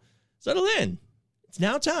 So settle in. It's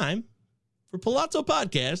now time for Palazzo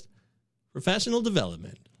Podcast Professional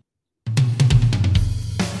Development.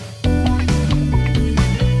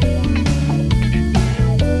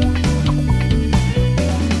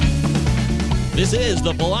 This is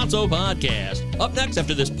the Palazzo Podcast. Up next,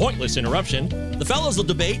 after this pointless interruption, the fellas will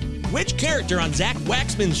debate which character on Zach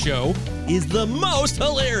Waxman's show is the most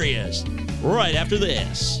hilarious. Right after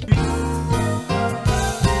this.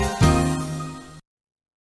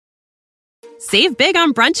 Save big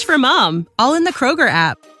on brunch for mom, all in the Kroger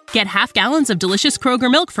app. Get half gallons of delicious Kroger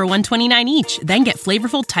milk for $1.29 each. Then get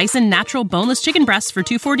flavorful Tyson natural boneless chicken breasts for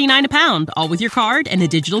 $2.49 a pound, all with your card and a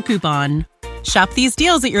digital coupon. Shop these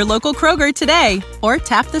deals at your local Kroger today, or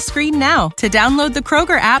tap the screen now to download the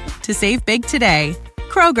Kroger app to save big today.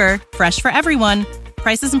 Kroger, fresh for everyone.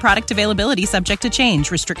 Prices and product availability subject to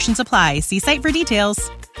change. Restrictions apply. See site for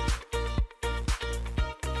details.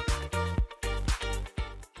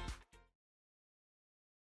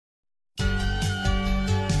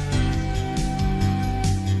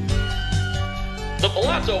 The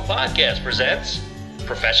Palazzo Podcast presents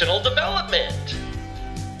Professional Development.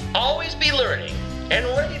 Always be learning and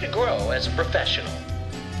ready to grow as a professional.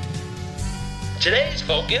 Today's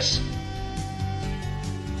focus: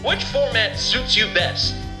 which format suits you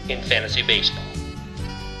best in fantasy baseball?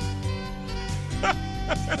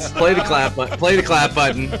 Play the clap button. Play the clap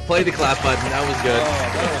button. Play the clap button. That was good.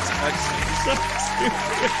 Oh, that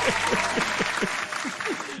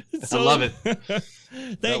was excellent. So, I love it.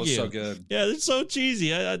 Thank that was you. so good. Yeah, it's so cheesy.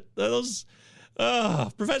 Those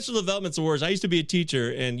professional development's the worst. I used to be a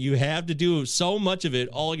teacher, and you have to do so much of it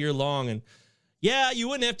all year long. And yeah, you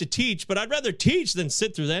wouldn't have to teach, but I'd rather teach than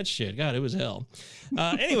sit through that shit. God, it was hell.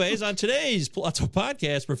 Anyways, on today's Palazzo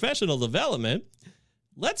Podcast, Professional Development,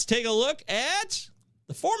 let's take a look at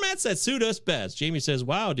the formats that suit us best. Jamie says,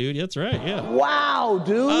 wow, dude. That's right. Yeah. Wow,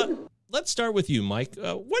 dude. Let's start with you, Mike.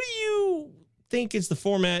 What do you think is the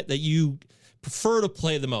format that you prefer to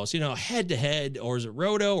play the most? Head to head, or is it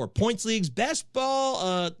roto or points leagues, best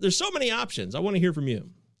ball? There's so many options. I want to hear from you.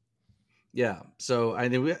 Yeah. So I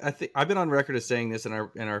think I've been on record as saying this in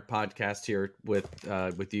our podcast here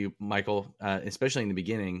with you, Michael, especially in the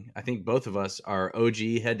beginning. I think both of us are OG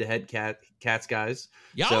head to head cats guys.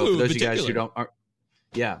 Yahoo, so for those of you guys particular. for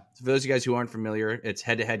those of you guys who aren't familiar, it's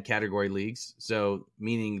head to head category leagues. So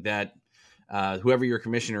meaning that whoever your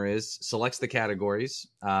commissioner is selects the categories.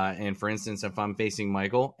 And for instance, if I'm facing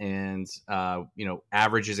Michael and,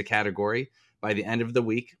 averages a category, by the end of the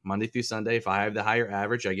week, Monday through Sunday, if I have the higher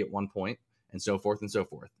average, I get 1 point, and so forth and so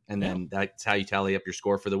forth. And then that's how you tally up your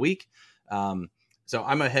score for the week. So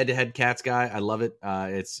I'm a head-to-head cats guy. I love it.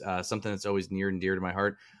 It's something that's always near and dear to my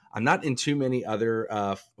heart. I'm not in too many other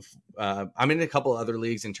I'm in a couple other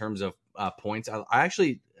leagues in terms of points. I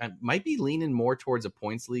might be leaning more towards a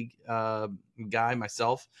points league guy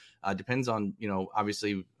myself. Depends on,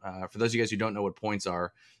 obviously, for those of you guys who don't know what points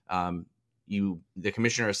are, the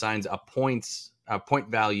commissioner assigns a point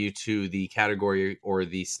value to the category or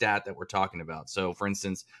the stat that we're talking about. So for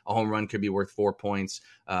instance, a home run could be worth 4 points,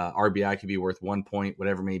 RBI could be worth 1 point,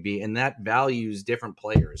 whatever it may be. And that values different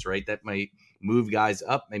players, right? That might move guys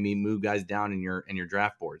up, maybe move guys down in your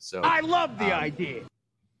draft board. So I love the idea.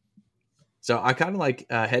 So I kind of like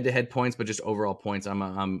head-to-head points, but just overall points.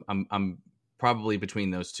 I'm probably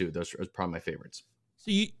between those two. Those are probably my favorites.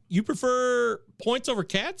 So you prefer points over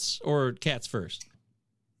cats, or cats first?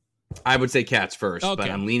 I would say cats first, okay, but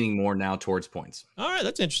I'm leaning more now towards points. All right,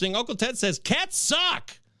 that's interesting. Uncle Ted says cats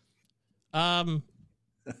suck.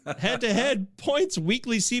 Head-to-head points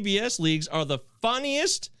weekly CBS leagues are the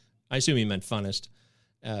funniest. I assume he meant funnest.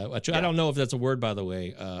 I don't know if that's a word, by the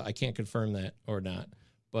way. I can't confirm that or not.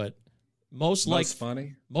 But most like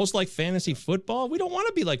fantasy football. We don't want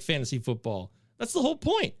to be like fantasy football. That's the whole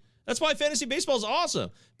point. That's why fantasy baseball is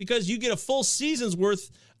awesome, because you get a full season's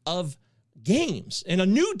worth of games and a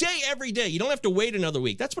new day every day. You don't have to wait another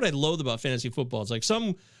week. That's what I loathe about fantasy football. It's like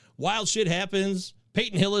some wild shit happens.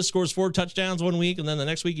 Peyton Hillis scores 4 touchdowns one week, and then the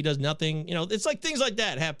next week he does nothing. It's like things like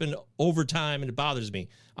that happen over time, and it bothers me.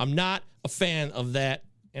 I'm not a fan of that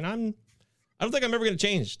And I don't think I'm ever going to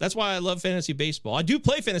change. That's why I love fantasy baseball. I do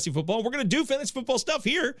play fantasy football. We're going to do fantasy football stuff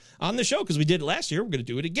here on the show because we did it last year. We're going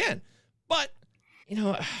to do it again. But,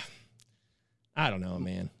 I don't know,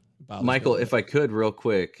 man. Michael, if I could real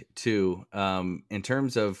quick too, in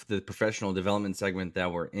terms of the professional development segment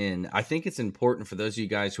that we're in, I think it's important for those of you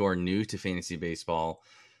guys who are new to fantasy baseball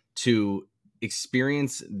to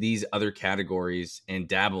experience these other categories and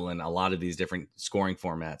dabble in a lot of these different scoring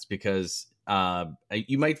formats, because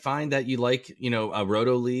you might find that you like, a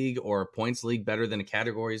roto league or a points league better than a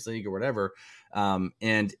categories league or whatever.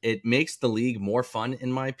 And it makes the league more fun,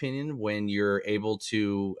 in my opinion, when you're able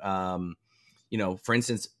to, for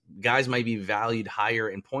instance, guys might be valued higher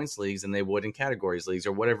in points leagues than they would in categories leagues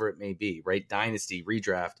or whatever it may be, right? Dynasty,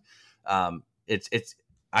 redraft.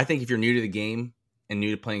 I think if you're new to the game and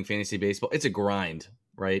new to playing fantasy baseball, it's a grind,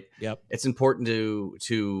 right? Yep. It's important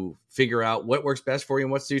to figure out what works best for you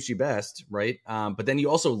and what suits you best, right? But then you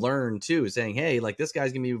also learn too, saying, hey, like this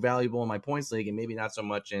guy's gonna be valuable in my points league and maybe not so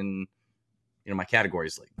much in my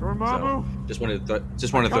categories league. So just wanted to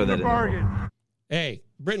throw that in there. Hey,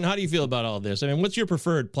 Britton, how do you feel about all this? I mean, what's your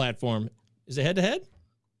preferred platform? Is it head-to-head?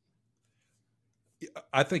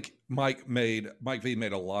 I think Mike V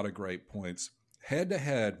made a lot of great points.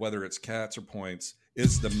 Head-to-head, whether it's cats or points,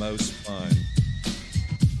 is the most fun.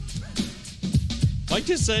 Mike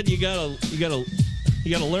just said you gotta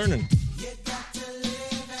learn it.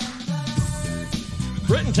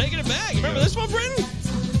 Britton, taking it back. Remember this one, Britton?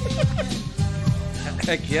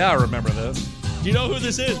 Heck yeah, I remember this. Do you know who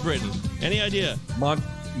this is, Britton? Any idea?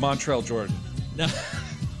 Montreal Jordan. No.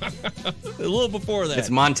 A little before that. It's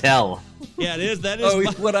Montel. Yeah, it is. That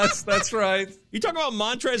is. That's right. You talk about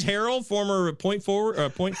Montrezl Harrell, former point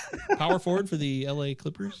power forward for the LA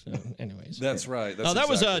Clippers. Anyways, that's right. That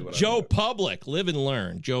was Joe Public. Live and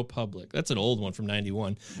Learn. Joe Public. That's an old one from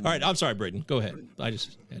 '91. All right, I'm sorry, Britton. Go ahead. I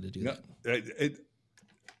just had to do that.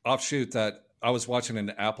 Offshoot that. I was watching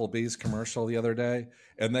an Applebee's commercial the other day,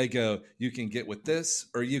 and they go, "You can get with this,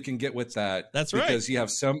 or you can get with that." That's right, because you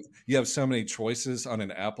have so many choices on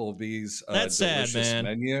an Applebee's. That's sad, man.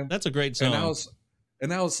 Menu. That's a great song.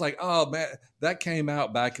 And I was like, "Oh man, that came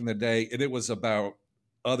out back in the day, and it was about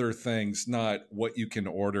other things, not what you can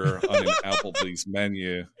order on an Applebee's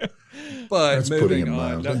menu." But that's moving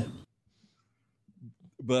on.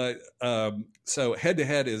 But so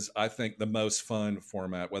head-to-head is, I think, the most fun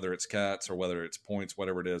format, whether it's cats or whether it's points,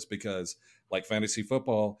 whatever it is, because like fantasy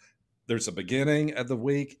football, there's a beginning of the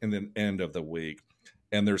week and then end of the week.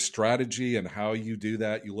 And there's strategy and how you do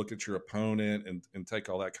that. You look at your opponent and take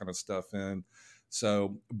all that kind of stuff in.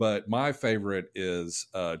 So, but my favorite is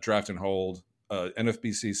draft and hold,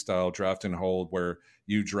 NFBC style draft and hold, where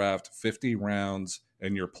you draft 50 rounds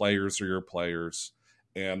and your players are your players.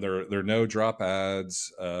 And there are no drop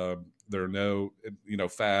ads. There are no,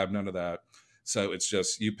 fab, none of that. So it's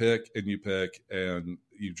just you pick and you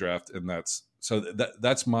draft, and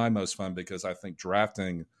that's my most fun, because I think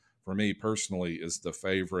drafting for me personally is the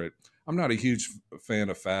favorite. I'm not a huge fan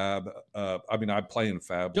of fab. I play in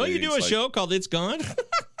fab. Don't you do a show called It's Gone?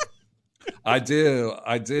 I do.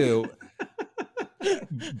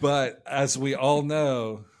 But as we all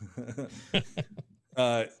know,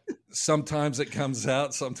 sometimes it comes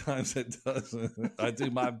out, sometimes it doesn't. I do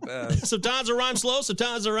my best. Sometimes I rhyme slow,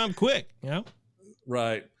 sometimes I rhyme quick,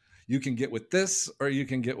 Right. You can get with this or you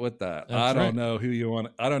can get with that. That's I don't right. know who you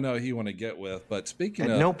want to get with, but speaking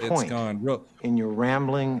At of no point It's Gone real in your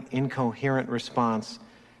rambling, incoherent response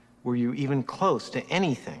were you even close to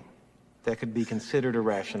anything that could be considered a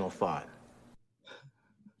rational thought.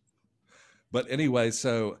 But anyway,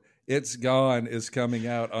 so It's Gone is coming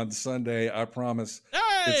out on Sunday. I promise.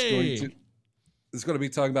 Hey! It's going to be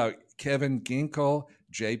talking about Kevin Ginkel,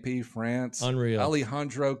 JP France, Unreal.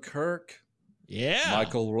 Alejandro Kirk,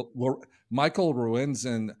 Michael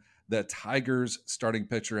Ruenzin, the Tigers starting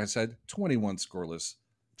pitcher, has had 21 scoreless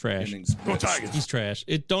innings pitched. He's trash.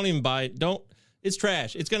 It's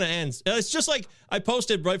trash. It's going to end. It's just like I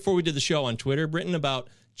posted right before we did the show on Twitter, Britton, about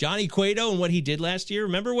Johnny Cueto and what he did last year.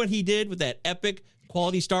 Remember what he did with that epic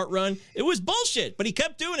quality start run? It was bullshit, but he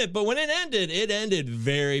kept doing it. But when it ended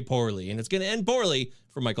very poorly, and it's going to end poorly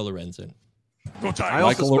for Michael Lorenzen. I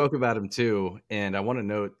also spoke about him too, and I want to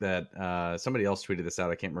note that somebody else tweeted this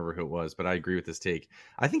out. I can't remember who it was, but I agree with this take.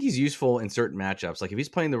 I think he's useful in certain matchups. Like if he's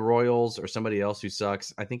playing the Royals or somebody else who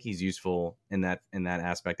sucks, I think he's useful in that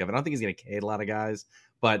aspect of it. I don't think he's going to K a lot of guys,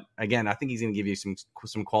 but again, I think he's going to give you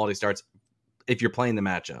some quality starts if you're playing the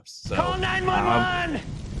matchups. So, Call 911.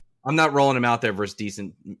 I'm not rolling him out there versus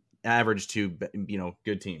decent average to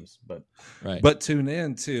good teams. But But tune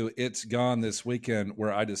in to It's Gone this weekend,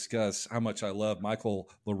 where I discuss how much I love Michael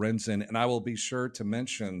Lorenzen, and I will be sure to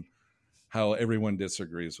mention how everyone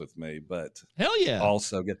disagrees with me. But hell yeah,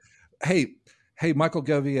 also good. Hey, Michael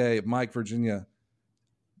Govier, Mike, Virginia,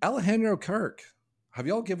 Alejandro Kirk. Have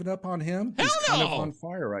y'all given up on him? Hell He's kind of no. on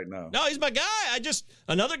fire right now. No, he's my guy.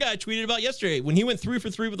 Another guy tweeted about yesterday when he went 3 for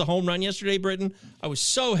 3 with a home run yesterday, Britton. I was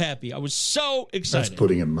so happy. I was so excited. That's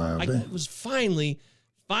putting it mildly. I was finally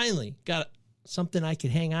got something I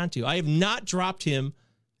could hang on to. I have not dropped him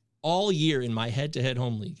all year in my head-to-head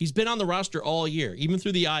home league. He's been on the roster all year. Even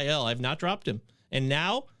through the IL, I've not dropped him. And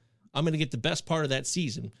now I'm going to get the best part of that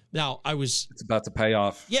season. Now, it's about to pay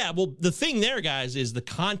off. Yeah, well, the thing there, guys, is the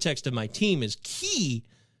context of my team is key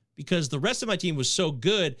because the rest of my team was so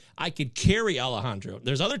good, I could carry Alejandro.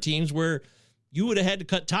 There's other teams where you would have had to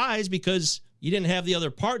cut ties because you didn't have the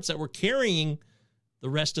other parts that were carrying the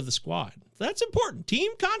rest of the squad. So that's important.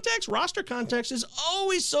 Team context, roster context is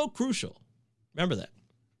always so crucial. Remember that.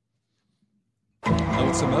 Oh,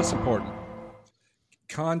 it's the most important.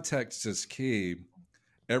 Context is key.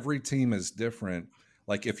 Every team is different.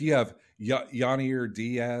 Like if you have Yanier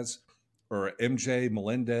Diaz or MJ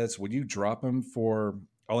Melendez, would you drop him for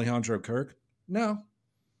Alejandro Kirk? No,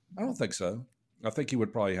 I don't think so. I think he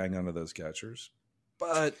would probably hang on to those catchers.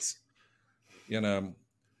 But,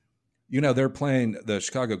 they're playing, the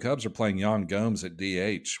Chicago Cubs are playing Yan Gomes at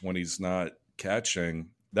DH when he's not catching.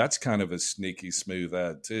 That's kind of a sneaky smooth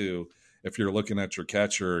ad too. If you're looking at your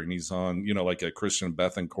catcher and he's on, like a Christian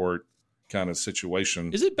Bethancourt kind of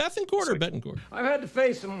situation. Is it Bethancourt or Bettencourt? I've had to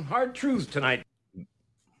face some hard truths tonight.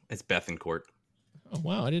 It's Bethancourt. Oh,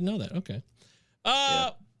 wow. I didn't know that. Okay.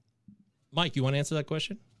 Mike, you want to answer that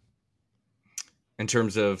question? In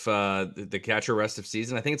terms of the catcher rest of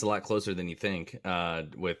season, I think it's a lot closer than you think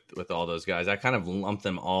with all those guys. I kind of lump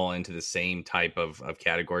them all into the same type of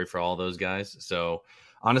category for all those guys. So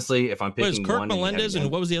honestly, if I'm picking Kirk one, Melendez and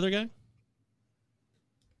what was the other guy?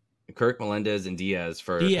 Kirk Melendez and Diaz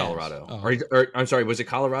for Colorado. Oh. Or I'm sorry, was it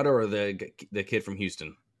Colorado or the kid from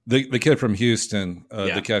Houston? The kid from Houston,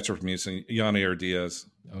 the catcher from Houston, Yanier Diaz.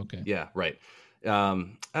 Okay. Yeah, right.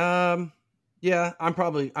 Yeah, I'm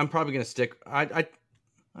probably gonna stick.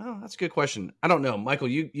 Oh, that's a good question. I don't know, Michael.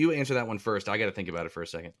 You answer that one first. I got to think about it for a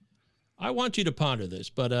second. I want you to ponder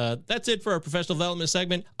this, but that's it for our professional development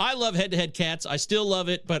segment. I love head-to-head cats. I still love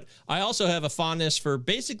it, but I also have a fondness for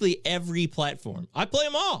basically every platform. I play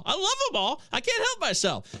them all. I love them all. I can't help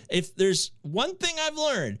myself. If there's one thing I've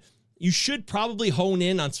learned, you should probably hone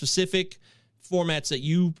in on specific formats that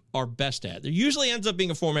you are best at. There usually ends up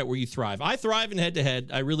being a format where you thrive. I thrive in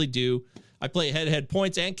head-to-head. I really do. I play head-to-head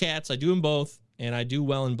points and cats. I do them both, and I do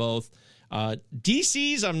well in both.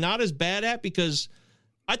 DCs I'm not as bad at because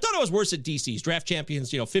I thought I was worse at DCs, draft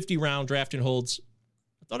champions, 50-round draft and holds.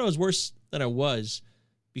 I thought I was worse than I was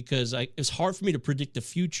because it's hard for me to predict the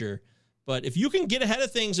future. But if you can get ahead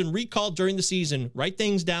of things and recall during the season, write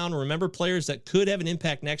things down, remember players that could have an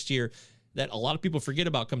impact next year that a lot of people forget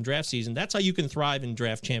about come draft season, that's how you can thrive in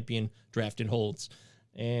draft champion, draft and holds.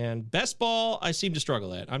 And best ball, I seem to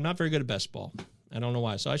struggle at. I'm not very good at best ball. I don't know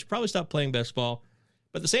why. So I should probably stop playing best ball.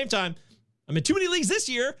 But at the same time, I'm in too many leagues this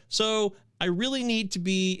year, so I really need to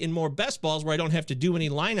be in more best balls where I don't have to do any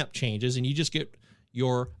lineup changes and you just get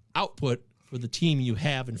your output for the team you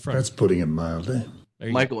have in front. That's putting it mildly.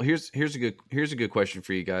 Michael, go. here's a good question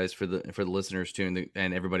for you guys, for the listeners too,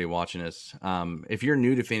 and everybody watching us. If you're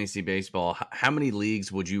new to fantasy baseball, how many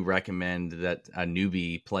leagues would you recommend that a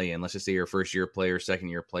newbie play in? Let's just say you're a first year player, second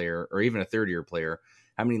year player, or even a third year player.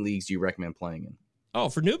 How many leagues do you recommend playing in? Oh,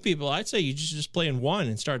 for new people, I'd say you just play in one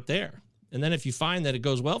and start there. And then if you find that it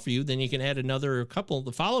goes well for you, then you can add another couple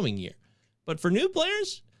the following year. But for new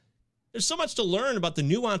players, there's so much to learn about the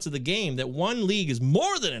nuance of the game that one league is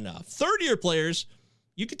more than enough. Third-year players,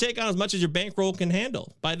 you can take on as much as your bankroll can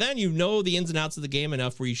handle. By then, you know the ins and outs of the game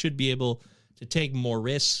enough where you should be able to take more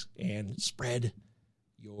risks and spread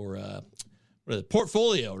your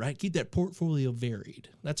portfolio, right? Keep that portfolio varied.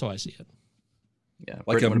 That's how I see it. Yeah.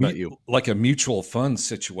 Like what about you? Like a mutual fund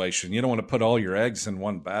situation. You don't want to put all your eggs in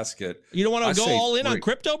one basket. You don't want to go all in on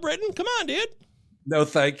crypto, Britton? Come on, dude. No,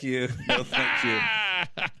 thank you. No, thank you.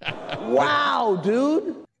 Wow,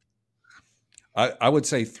 dude. I would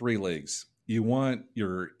say 3 leagues. You want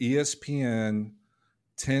your ESPN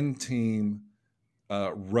 10-team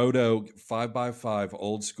Roto 5x5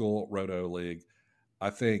 old school Roto league.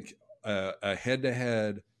 I think a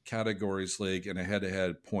head-to-head categories league and a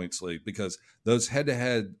head-to-head points league, because those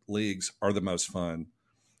head-to-head leagues are the most fun.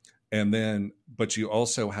 And then, but you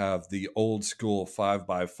also have the old school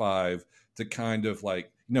 5x5 to kind of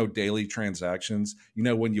like, daily transactions.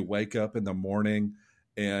 When you wake up in the morning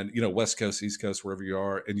and, West Coast, East Coast, wherever you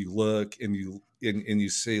are, and you look and you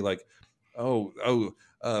see like,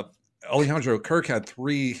 Alejandro Kirk had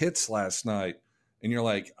 3 hits last night. And you're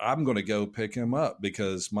like, I'm going to go pick him up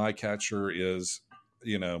because my catcher is,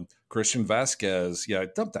 Christian Vasquez. Yeah,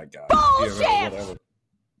 dump that guy. Whatever.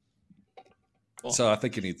 So I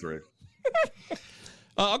think you need 3.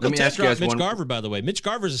 Uncle Ted dropped Mitch Garver, by the way. Mitch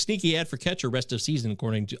Garver is a sneaky ad for catcher rest of season,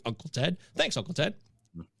 according to Uncle Ted. Thanks, Uncle Ted.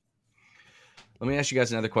 Let me ask you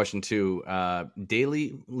guys another question, too.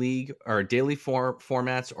 Daily league or daily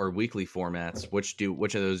formats or weekly formats? Which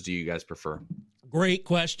of those do you guys prefer? Great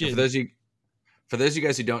question. For those of you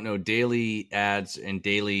guys who don't know, daily ads and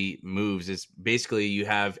daily moves is basically you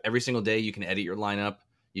have every single day you can edit your lineup.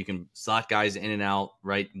 You can slot guys in and out,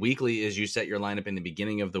 right? Weekly is you set your lineup in the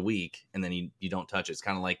beginning of the week and then you don't touch it. It's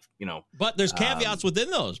kind of like, But there's caveats within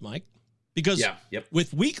those, Mike, because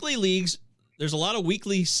with weekly leagues, there's a lot of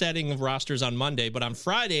weekly setting of rosters on Monday, but on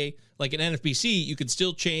Friday, like in NFBC, you can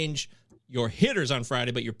still change your hitters on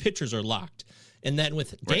Friday, but your pitchers are locked. And then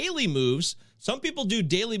with daily moves, some people do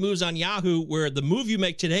daily moves on Yahoo where the move you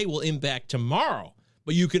make today will impact tomorrow.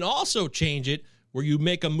 But you can also change it where you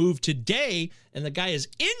make a move today and the guy is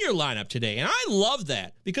in your lineup today. And I love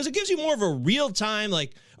that because it gives you more of a real time,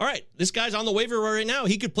 like, all right, this guy's on the waiver right now.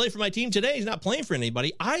 He could play for my team today. He's not playing for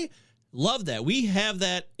anybody. I love that. We have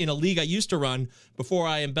that in a league I used to run before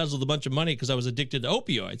I embezzled a bunch of money because I was addicted to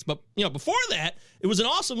opioids. But, before that, it was an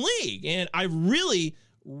awesome league. And I really,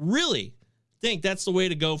 really think that's the way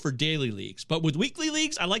to go for daily leagues. But with weekly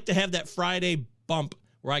leagues, I like to have that Friday bump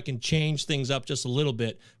where I can change things up just a little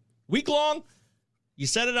bit. Week long, you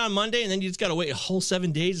set it on Monday, and then you just got to wait a whole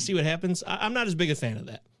 7 days to see what happens. I'm not as big a fan of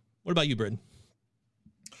that. What about you, Britton?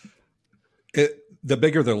 The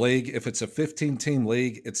bigger the league, if it's a 15-team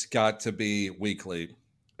league, it's got to be weekly.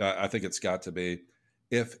 I think it's got to be.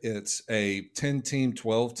 If it's a 10-team,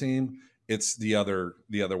 12-team, it's the other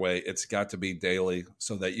way. It's got to be daily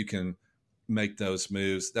so that you can make those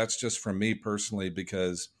moves. That's just from me personally,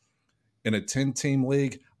 because in a 10-team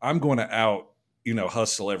league, I'm going to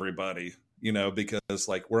hustle everybody, because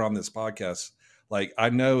like we're on this podcast, like I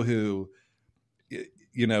know who,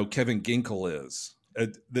 Kevin Ginkel is.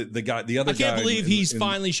 The guy, the other guy. I can't believe he's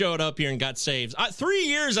finally showed up here and got saves. 3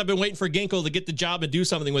 years I've been waiting for Ginkel to get the job and do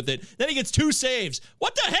something with it. Then he gets 2 saves.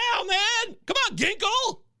 What the hell, man? Come on,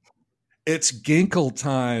 Ginkel. It's Ginkel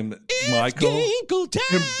time, Michael. Ginkel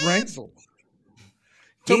time.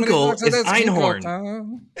 Ginkel is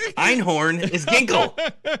Einhorn. Einhorn is Ginkel.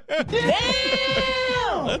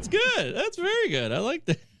 Damn! That's good. That's very good. I like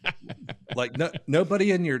that. Like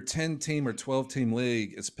nobody in your 10-team or 12-team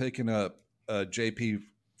league is picking up JP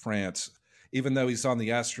France, even though he's on the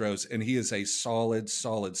Astros and he is a solid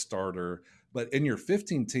starter. But in your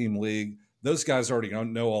 15-team league, those guys already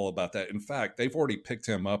know all about that. In fact, they've already picked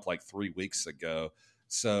him up like 3 weeks ago.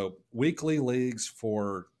 So weekly leagues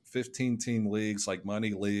for 15-team leagues, like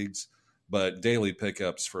money leagues, but daily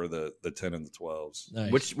pickups for the 10 and the 12s.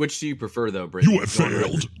 Nice. Which do you prefer, though, Brandon? You have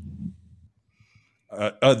failed.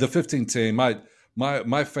 The 15-team.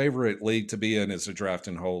 My favorite league to be in is a draft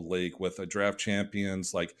and hold league with a draft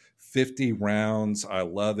champions, like 50 rounds. I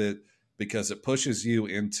love it because it pushes you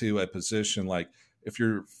into a position like if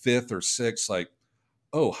you're 5th or 6th, like,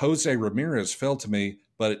 oh, Jose Ramirez fell to me,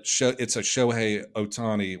 but it's a Shohei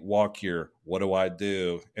Ohtani walk year. What do I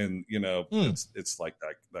do? And, it's like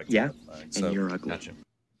that kind of thing. So, and you're ugly. Gotcha.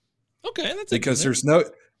 Okay. That's because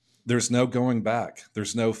there's no going back.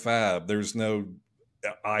 There's no fab. There's no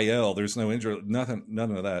IL. There's no injury.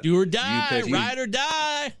 None of that. Do or die, ride or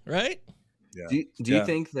die, right? Yeah. Do you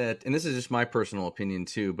think that, and this is just my personal opinion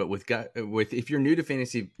too, but with if you're new to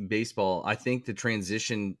fantasy baseball, I think the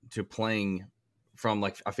transition to playing from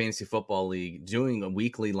like a fantasy football league, doing a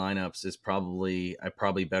weekly lineups is probably a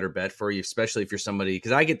better bet for you, especially if you're somebody,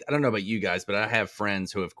 because I don't know about you guys, but I have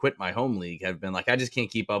friends who have quit my home league, have been like, I just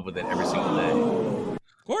can't keep up with it every single day.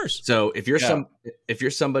 Of course. So if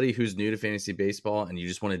you're somebody who's new to fantasy baseball and you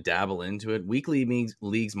just want to dabble into it, weekly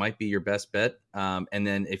leagues might be your best bet. And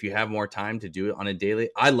then if you have more time to do it on a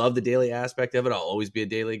daily, I love the daily aspect of it. I'll always be a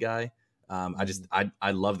daily guy.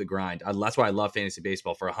 I love the grind. That's why I love fantasy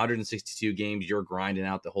baseball. For 162 games, you're grinding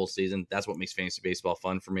out the whole season. That's what makes fantasy baseball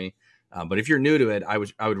fun for me. But if you're new to it, I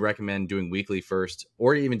would recommend doing weekly first,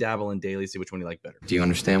 or even dabble in daily, see which one you like better. Do you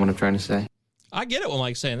understand what I'm trying to say? I get it what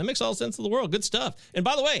Mike's saying. That makes all sense in the world. Good stuff. And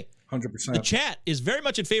by the way, 100%. The chat is very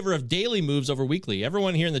much in favor of daily moves over weekly.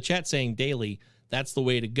 Everyone here in the chat saying daily, that's the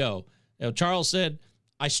way to go. Charles said,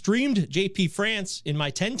 I streamed JP France in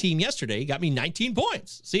my 10 team yesterday. He got me 19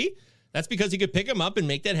 points. See? That's because he could pick him up and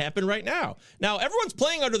make that happen right now. Now, everyone's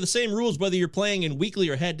playing under the same rules, whether you're playing in weekly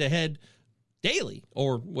or head-to-head daily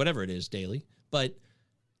or whatever it is daily. But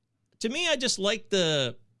to me, I just like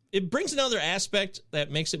it brings another aspect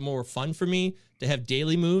that makes it more fun for me to have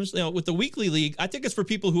daily moves. With the weekly league, I think it's for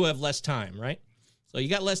people who have less time, right? So you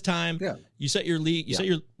got less time. Yeah. You set your league, you set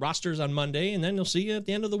your rosters on Monday, and then you'll see you at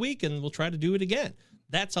the end of the week, and we'll try to do it again.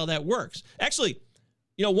 That's how that works. Actually,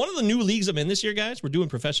 one of the new leagues I'm in this year, guys, we're doing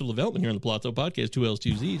professional development here on the Palazzo Podcast, 2 L's,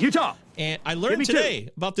 2 Z's. Utah. And I learned today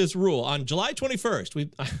about this rule. On July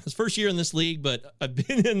 21st, it's first year in this league, but I've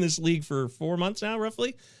been in this league for 4 months now,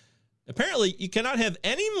 roughly. Apparently, you cannot have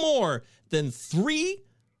any more than 3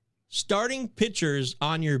 starting pitchers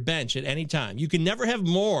on your bench at any time. You can never have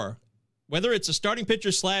more, whether it's a starting pitcher /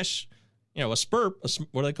 a spurp.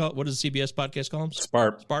 What do they call it? What does the CBS podcast call them?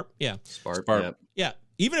 Sparp. Sparp. Yeah. Sparp. Yeah.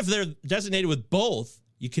 Even if they're designated with both,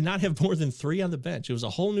 you cannot have more than 3 on the bench. It was a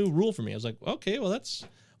whole new rule for me. I was like, okay, well,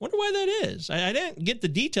 wonder why that is. I didn't get the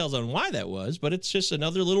details on why that was, but it's just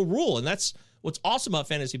another little rule. And that's what's awesome about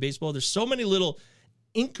fantasy baseball. There's so many little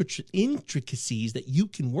intricacies that you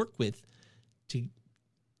can work with to,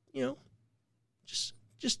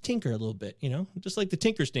 just tinker a little bit, just like the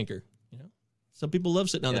tinker stinker. Some people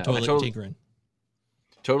love sitting on the toilet and tinkering.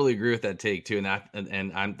 Totally agree with that take too,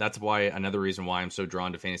 and that's why another reason why I'm so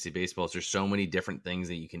drawn to fantasy baseball is there's so many different things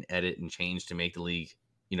that you can edit and change to make the league,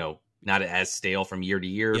 not as stale from year to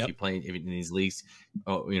year. Yep. If you play in these leagues,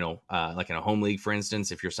 like in a home league, for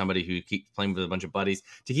instance, if you're somebody who keeps playing with a bunch of buddies,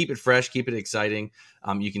 to keep it fresh, keep it exciting,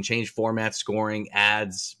 you can change formats, scoring,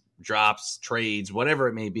 ads, drops, trades, whatever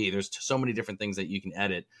it may be. There's so many different things that you can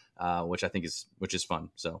edit, which is fun.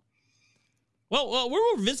 So. Well,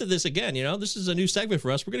 we'll revisit this again. This is a new segment for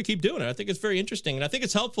us. We're going to keep doing it. I think it's very interesting, and I think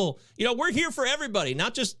it's helpful. We're here for everybody,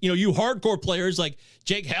 not just, you hardcore players like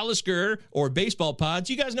Jake Hallisker or Baseball Pods.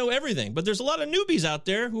 You guys know everything, but there's a lot of newbies out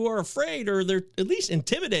there who are afraid or they're at least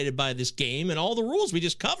intimidated by this game and all the rules we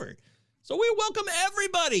just covered. So we welcome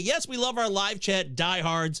everybody. Yes, we love our live chat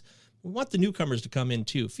diehards. We want the newcomers to come in,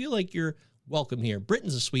 too. Feel like you're welcome here.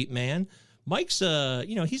 Britton's a sweet man. Mike's,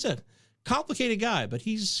 he's a complicated guy, but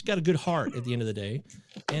he's got a good heart at the end of the day.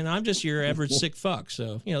 And I'm just your average sick fuck.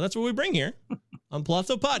 So, that's what we bring here on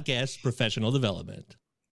Palazzo Podcast, Professional Development.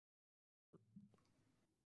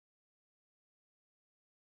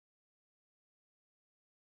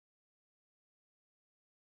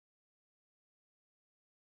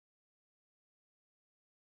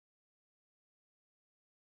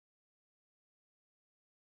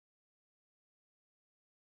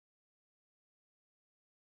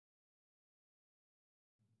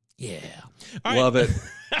 Yeah. All Love right.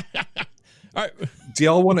 it. All right. Do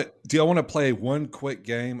y'all want to play one quick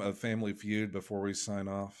game of Family Feud before we sign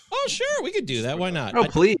off? Oh, sure. We could do that. Why not? Oh,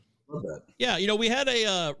 please. Love that. Yeah. We had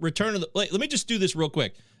a return of the. Let me just do this real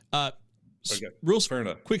quick.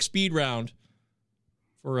 Quick speed round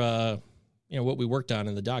for what we worked on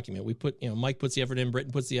in the document. We put Mike puts the effort in,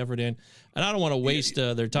 Britton puts the effort in, and I don't want to waste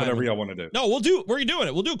their time. Whatever y'all want to do. No, we're doing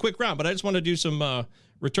it. We'll do a quick round, but I just want to do some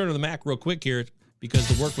return of the Mac real quick here, because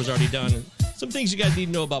the work was already done. And some things you guys need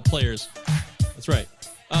to know about players. That's right.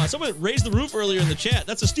 Someone raised the roof earlier in the chat.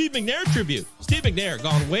 That's a Steve McNair tribute. Steve McNair,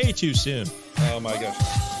 gone way too soon. Oh, my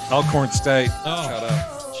gosh. Elkhorn State. Oh, shout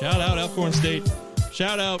out. Shout out, Elkhorn State.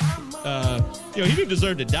 Shout out. He didn't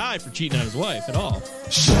deserve to die for cheating on his wife at all.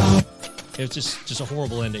 It was just a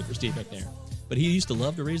horrible ending for Steve McNair. But he used to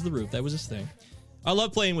love to raise the roof. That was his thing. I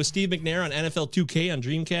love playing with Steve McNair on NFL 2K on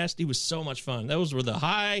Dreamcast. He was so much fun. Those were the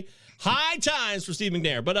high times for Steve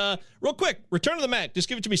McNair. But real quick, return to the Mac. Just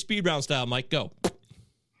give it to me speed round style, Mike. Go.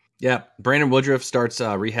 Yeah, Brandon Woodruff starts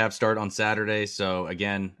rehab start on Saturday. So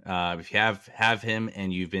again, if you have him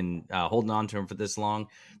and you've been holding on to him for this long,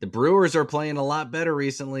 the Brewers are playing a lot better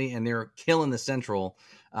recently, and they're killing the Central.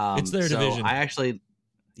 It's their division. I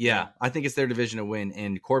think it's their division to win.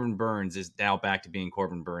 And Corbin Burns is now back to being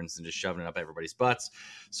Corbin Burns and just shoving it up everybody's butts.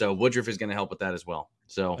 So Woodruff is going to help with that as well.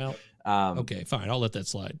 So, okay, fine. I'll let that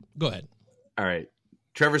slide. Go ahead. All right.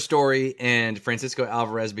 Trevor Story and Francisco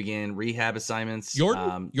Alvarez begin rehab assignments.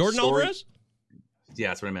 Jordan Alvarez? Yeah,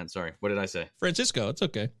 that's what I meant. Sorry. What did I say? Francisco. It's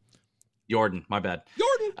okay. Jordan. My bad.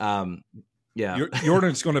 Jordan. Yeah.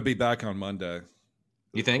 Jordan's going to be back on Monday.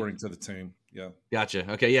 You think? According to the team. Yeah.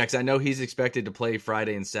 Gotcha. Okay. Yeah. Because I know he's expected to play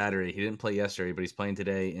Friday and Saturday. He didn't play yesterday, but he's playing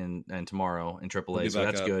today and tomorrow in AAA. So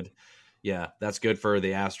that's good. Yeah. That's good for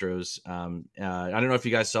the Astros. I don't know if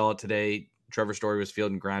you guys saw it today. Trevor Story was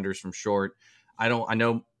fielding grounders from short. I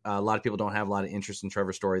know A lot of people don't have a lot of interest in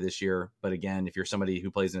Trevor Story this year. But again, if you're somebody who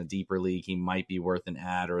plays in a deeper league, he might be worth an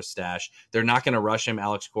add or a stash. They're not going to rush him.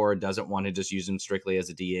 Alex Cora doesn't want to just use him strictly as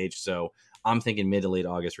a DH. So I'm thinking mid to late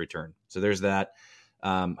August return. So there's that.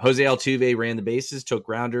 Jose Altuve ran the bases, took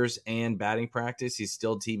grounders and batting practice. He's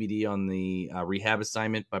still TBD on the rehab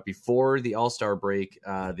assignment. But before the All-Star break,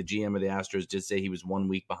 the GM of the Astros did say he was 1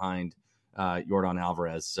 week behind Yordan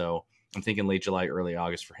Alvarez. So I'm thinking late July, early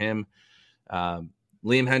August for him.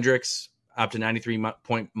 Liam Hendricks up to 93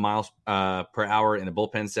 miles per hour in a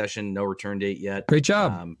bullpen session. No return date yet. Great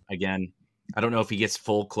job. Again, I don't know if he gets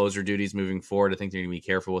full closer duties moving forward. I think they're going to be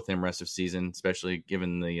careful with him rest of season, especially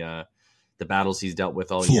given the battles he's dealt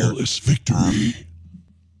with all year. Flawless victory.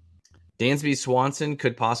 Dansby Swanson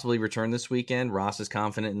could possibly return this weekend. Ross is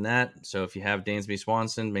confident in that. So if you have Dansby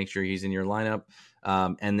Swanson, make sure he's in your lineup.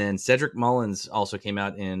 And then Cedric Mullins also came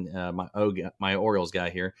out in my Orioles guy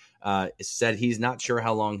here, said he's not sure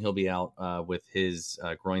how long he'll be out with his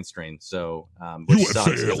groin strain. So which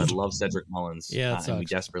sucks because I love Cedric Mullins. Yeah, and we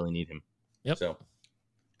desperately need him. Yep. So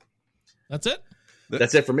that's it.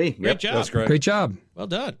 That's it for me. Great job. That's great. Great job. Well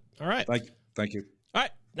done. All right. Thank you. All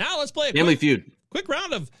right. Now let's play a Family Feud. Quick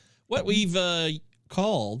round of what we've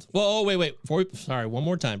called. Well, wait. Sorry, one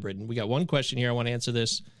more time, Britton. We got one question here. I want to answer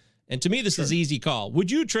this. And to me, this is easy call. Would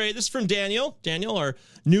you trade? This is from Daniel. Daniel, our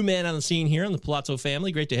new man on the scene here in the Palazzo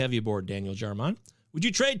family. Great to have you aboard, Daniel Jarman. Would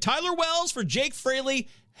you trade Tyler Wells for Jake Fraley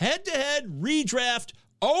head-to-head redraft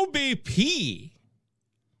OBP?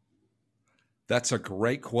 That's a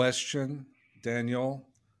great question, Daniel.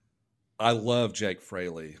 I love Jake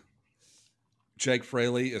Fraley. Jake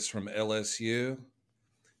Fraley is from LSU.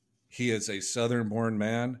 He is a Southern-born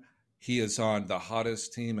man. He is on the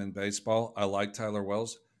hottest team in baseball. I like Tyler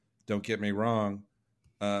Wells. Don't get me wrong.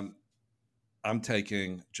 I'm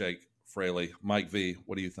taking Jake Fraley. Mike V,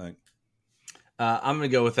 what do you think? I'm going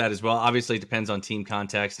to go with that as well. Obviously, it depends on team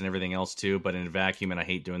context and everything else too. But in a vacuum, and I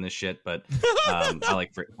hate doing this shit, but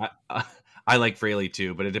I like Fraley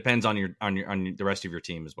too. But it depends on the rest of your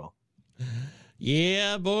team as well.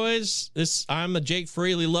 Yeah, boys. I'm a Jake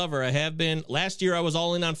Fraley lover. I have been. Last year, I was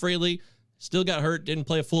all in on Fraley. Still got hurt. Didn't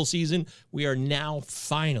play a full season. We are now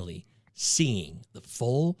finally seeing the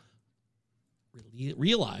full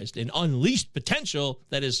realized and unleashed potential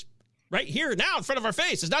that is right here now in front of our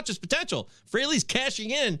face. It's not just potential. Fraley's cashing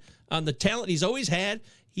in on the talent he's always had.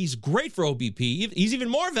 He's great for OBP. He's even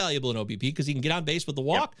more valuable in OBP because he can get on base with the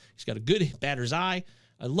walk. Yep. He's got a good batter's eye.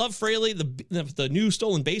 I love Fraley. The new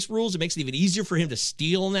stolen base rules, it makes it even easier for him to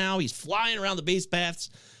steal now. He's flying around the base paths.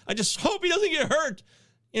 I just hope he doesn't get hurt,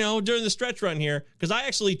 during the stretch run here, because I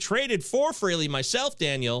actually traded for Fraley myself,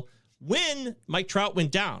 Daniel, when Mike Trout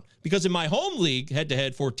went down. Because in my home league,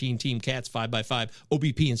 head-to-head 14-team Cats 5x5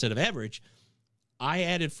 OBP instead of average, I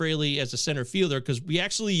added Fraley as a center fielder because we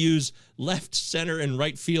actually use left, center, and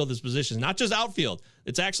right field as positions, not just outfield.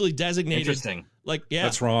 It's actually designated. Interesting.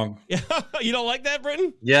 That's wrong. Yeah, you don't like that,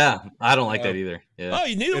 Britton? Yeah, I don't like that either. Yeah.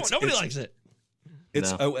 Oh, nobody likes it.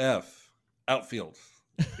 It's OF outfield.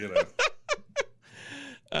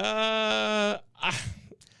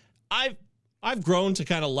 I've grown to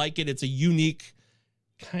kind of like it. It's a unique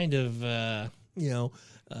kind of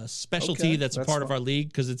specialty that's a part of our league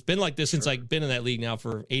because it's been like this since I've been in that league now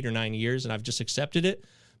for 8 or 9 years, and I've just accepted it.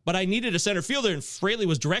 But I needed a center fielder, and Fraley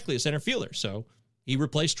was directly a center fielder, so he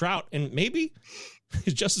replaced Trout, and maybe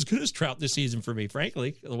he's just as good as Trout this season for me,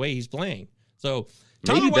 frankly, the way he's playing. So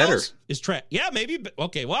maybe better is Trout. Yeah, maybe.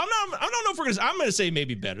 Okay, well, I don't know if we're gonna. I'm gonna say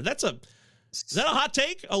maybe better. Is that a hot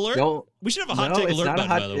take alert? No, we should have a hot take alert button,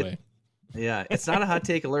 by the way. Yeah, it's not a hot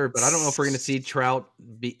take alert, but I don't know if we're going to see Trout.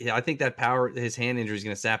 I think that power, his hand injury is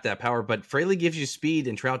going to sap that power, but Fraley gives you speed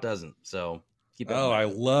and Trout doesn't. So keep it. I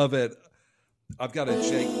love it. I've got a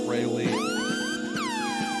Jake Fraley.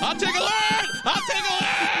 Hot take alert! Hot take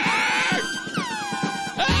alert!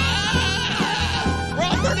 Ah! We're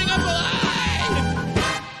all burning up the line!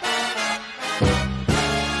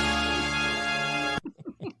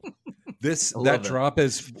 That drop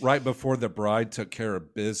is right before the bride took care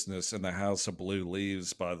of business in the House of Blue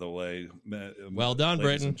Leaves, by the way. Well done,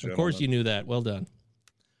 Britton. Of course you knew that. Well done.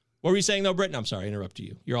 What were you saying, though, Britton? I'm sorry, I interrupted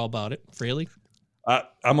you. You're all about it. Fraley?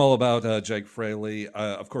 I'm all about Jake Fraley.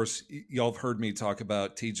 Of course, y'all have heard me talk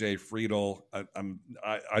about TJ Friedel.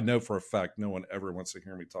 I know for a fact no one ever wants to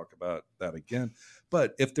hear me talk about that again.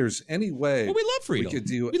 But if there's any way... Well, we love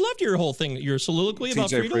Friedel. We loved your whole thing. Your soliloquy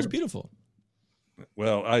about Friedel is beautiful.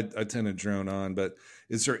 Well, I tend to drone on, but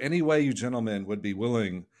is there any way you gentlemen would be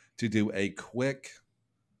willing to do a quick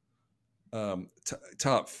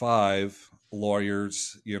top 5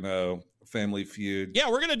 lawyers, Family Feud. Yeah,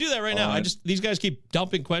 we're going to do that right now. These guys keep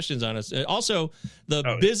dumping questions on us. Also, the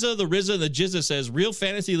Bizza, the Rizza, the Jizza says real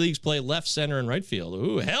fantasy leagues play left, center, and right field.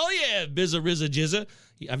 Ooh, hell yeah, Bizza, Rizza, Jizza.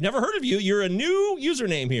 I've never heard of you. You're a new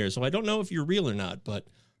username here, so I don't know if you're real or not, but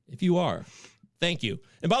if you are, thank you.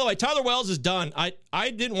 And by the way, Tyler Wells is done. I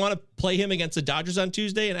didn't want to play him against the Dodgers on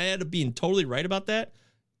Tuesday, and I ended up being totally right about that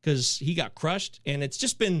because he got crushed, and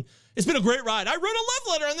it's been a great ride. I wrote a love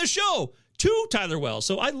letter on this show to Tyler Wells,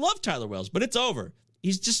 so I love Tyler Wells, but it's over.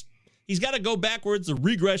 He's got to go backwards, the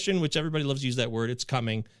regression, which everybody loves to use that word. It's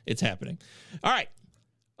coming. It's happening. All right.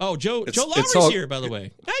 Oh, Joe Lowry's here, by the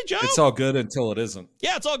way. Hey, Joe. It's all good until it isn't.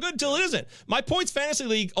 Yeah, it's all good until it isn't. My Points Fantasy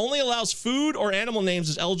League only allows food or animal names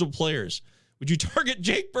as eligible players. Would you target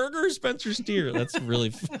Jake Berger or Spencer Steer? That's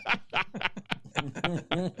really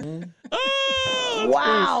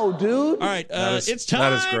wow, dude. All right, it's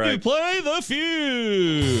time to play the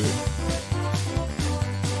feud.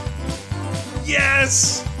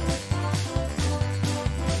 Yes!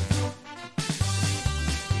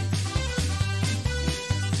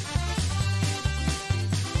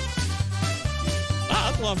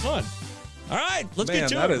 That's a lot of fun. All right, let's get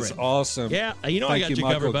to it. That is awesome. Yeah, I got you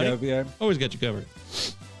covered, buddy. Always got you covered.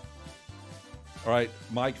 All right,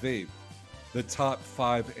 Mike V. The top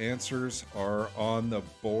 5 answers are on the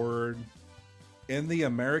board in the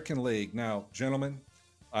American League. Now, gentlemen,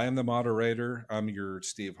 I am the moderator. I'm your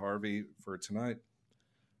Steve Harvey for tonight.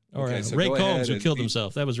 All right, so Ray Combs, who killed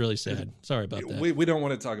himself. That was really sad. Sorry about that. We don't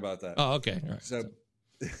want to talk about that. Oh, okay. All right. So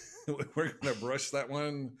we're going to brush that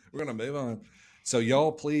one. We're going to move on. So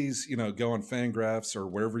y'all, please, go on Fangraphs or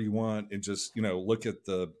wherever you want and just, look at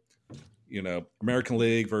the, American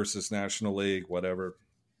League versus National League, whatever,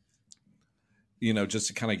 just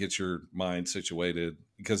to kind of get your mind situated,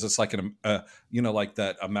 because it's like like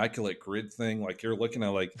that immaculate grid thing. Like you're looking at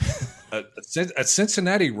like a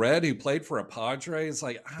Cincinnati Red who played for a Padre. It's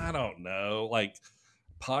like, I don't know, like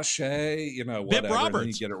Pache, whatever. Bip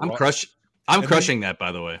Roberts. You get it I'm wrong. I'm crushing that,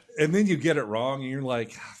 by the way. And then you get it wrong and you're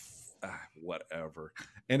like, whatever.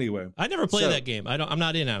 Anyway, I never play that game. I'm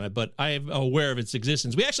not in on it, but I'm aware of its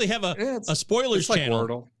existence. We actually have a spoilers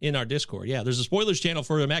channel in our Discord. Yeah, there's a spoilers channel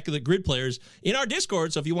for Immaculate Grid players in our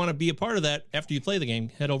Discord. So if you want to be a part of that after you play the game,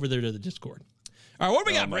 head over there to the Discord. All right, what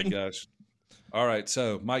do we got, Brendan? Oh my gosh! All right,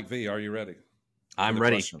 so Mike V, are you ready? I'm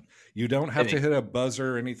ready. Question. You don't have to hit a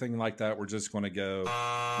buzzer or anything like that. We're just going to go,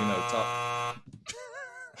 top.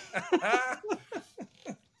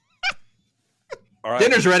 All right.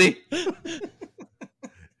 Dinner's ready.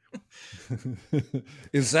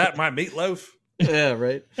 Is that my meatloaf? Yeah,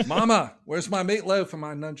 right. Mama, where's my meatloaf and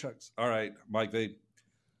my nunchucks? All right, Mike V.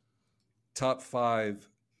 Top 5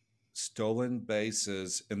 stolen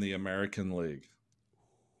bases in the American League.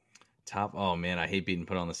 Oh man, I hate being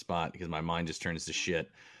put on the spot because my mind just turns to shit.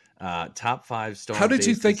 Top 5 stolen. How did bases.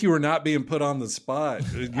 you think you were not being put on the spot?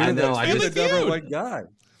 I know. You're the number one guy.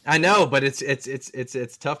 I know, but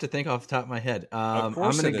it's tough to think off the top of my head. I'm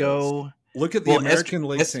going to go. Look at the American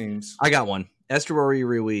League teams. I got one. Esteury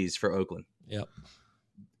Ruiz for Oakland. Yep.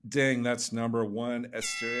 Dang, that's number 1.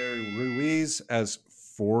 Esteury Ruiz has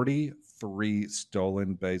 43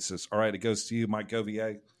 stolen bases. All right, it goes to you, Mike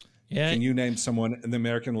Govier. Yeah. Can you name someone in the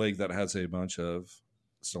American League that has a bunch of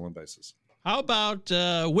stolen bases? How about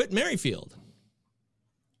Whit Merrifield?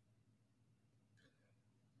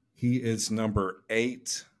 He is number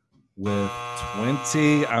 8 with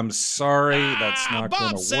 20. I'm sorry, that's not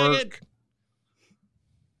going to work.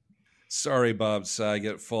 Sorry, Bob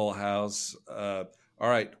Saget, Full House. All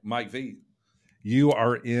right, Mike V, you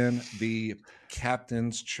are in the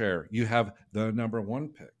captain's chair. You have the number 1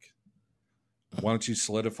 pick. Why don't you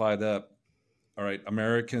solidify that? All right,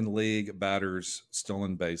 American League batters,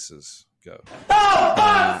 stolen bases. Go.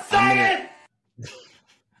 I'm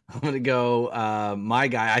going to go my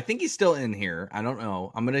guy. I think he's still in here. I don't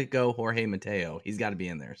know. I'm going to go Jorge Mateo. He's got to be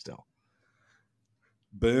in there still.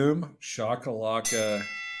 Boom. Shakalaka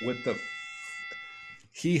with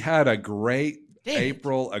he had a great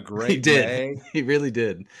April, a great May. He really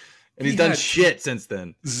did. And he's done shit since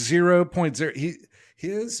then. 0.0.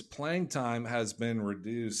 His playing time has been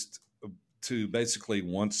reduced to basically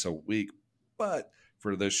once a week. But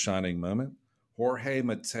for this shining moment, Jorge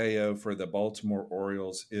Mateo for the Baltimore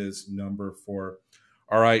Orioles is number 4.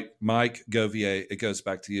 All right, Mike Govier, it goes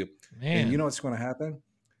back to you. Man. And you know what's going to happen?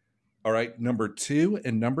 All right, number 2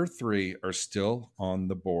 and number 3 are still on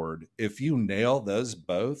the board. If you nail those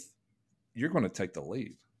both, you're going to take the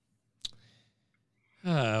lead.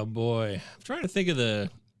 Oh, boy. I'm trying to think of the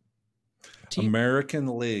team.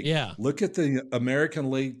 American League. Yeah. Look at the American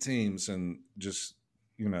League teams and just,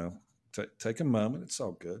 take a moment. It's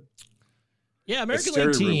all good. Yeah, American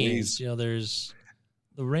League teams. You know, there's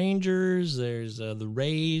the Rangers, there's the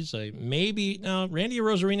Rays. Randy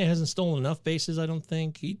Arozarena hasn't stolen enough bases, I don't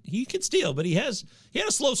think. He could steal, but he had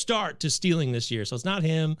a slow start to stealing this year, so it's not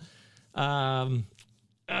him.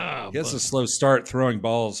 He has a slow start throwing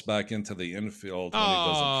balls back into the infield when he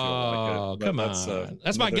doesn't feel like it. Come on.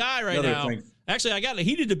 That's my guy right now. Actually, I got a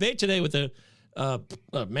heated debate today with a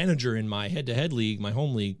manager in my head-to-head league, my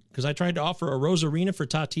home league, because I tried to offer Arozarena for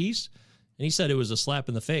Tatis, and he said it was a slap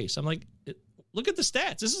in the face. I'm like, look at the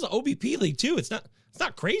stats. This is an OBP league too. It's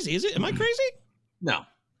not crazy, is it? Am I crazy? No,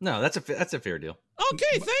 that's a fair deal.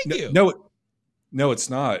 Okay, thank you. No, it's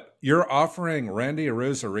not. You're offering Randy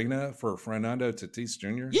Arozarena for Fernando Tatis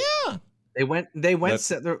Jr.? Yeah. They went.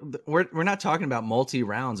 We're not talking about multi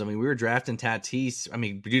rounds. I mean, we were drafting Tatis. I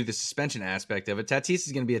mean, due to the suspension aspect of it, Tatis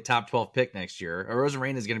is going to be a top 12 pick next year.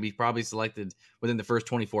 Arozarena is going to be probably selected within the first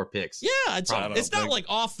 24 picks. Yeah, it's not like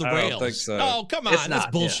off the rails. I don't think so. Oh, come on, that's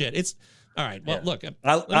bullshit. Yeah. It's all right. Well, look,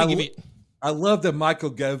 I love the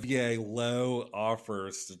Michael Govier low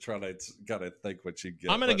offers to try to gotta think what you get.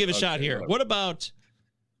 I'm going to give a shot here. What about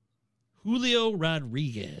Julio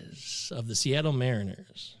Rodriguez of the Seattle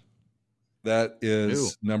Mariners? That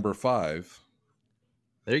is number 5.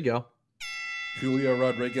 There you go. Julio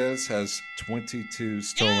Rodriguez has 22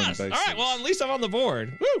 stolen bases. All right, well, at least I'm on the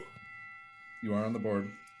board. Woo! You are on the board.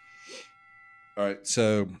 All right,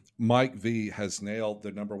 so Mike V has nailed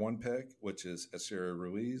the number 1 pick, which is Esteury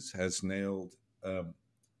Ruiz, has nailed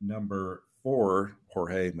number 4,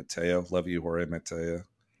 Jorge Mateo. Love you, Jorge Mateo.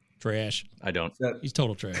 Trash. I don't. He's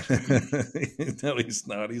total trash. No, he's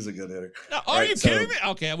not. He's a good hitter. No, are you kidding me?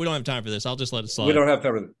 Okay, we don't have time for this. I'll just let it slide. We don't have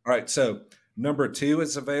time for this. All right, so number 2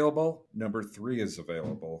 is available. Number 3 is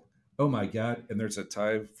available. Oh, my God. And there's a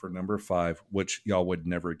tie for number 5, which y'all would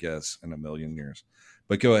never guess in a million years.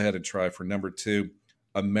 But go ahead and try for number 2,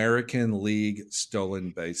 American League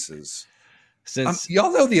stolen bases. Since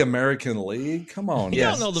y'all know the American League, come on.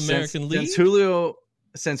 Y'all know the American League.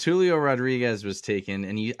 Since Julio Rodriguez was taken,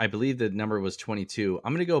 and I believe the number was 22,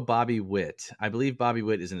 I'm going to go Bobby Witt. I believe Bobby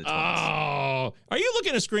Witt is in the 20s. Oh, are you looking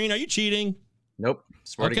at a screen? Are you cheating? Nope.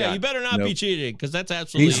 Okay, you better not be cheating because that's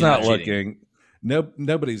absolutely. He's not looking.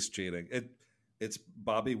 Nobody's cheating. It's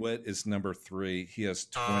Bobby Witt is number 3. He has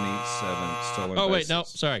 27 stolen bases. Oh wait, no,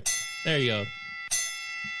 sorry. There you go.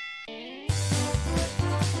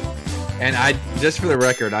 And just for the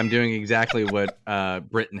record, I'm doing exactly what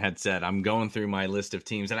Britton had said. I'm going through my list of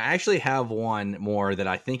teams, and I actually have one more that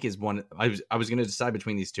I think is one. I was going to decide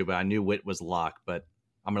between these two, but I knew Witt was locked. But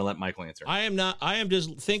I'm going to let Michael answer. I am not. I am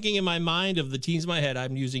just thinking in my mind of the teams in my head.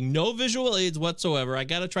 I'm using no visual aids whatsoever. I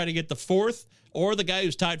got to try to get the 4th or the guy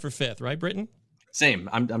who's tied for 5th. Right, Britton? Same.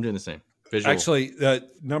 I'm doing the same. Visual. Actually,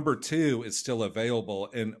 number 2 is still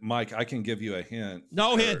available, and Mike, I can give you a hint.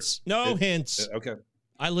 No hints. No hints. Okay.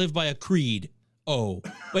 I live by a creed. Oh,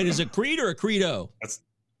 wait, is it creed or a credo? That's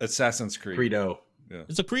Assassin's Creed. Credo. Yeah.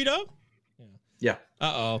 It's a credo? Yeah.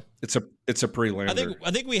 Uh-oh. It's a pre-lander.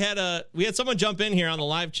 I think we had someone jump in here on the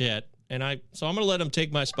live chat, and I'm going to let him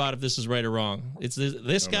take my spot if this is right or wrong. It's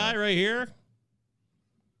this guy right here.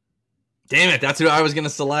 Damn it, that's who I was going to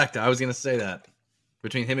select. I was going to say that.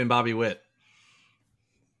 Between him and Bobby Witt.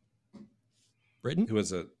 Britton? Who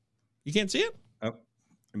is it? You can't see it?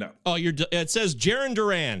 No. Oh, it says Jarren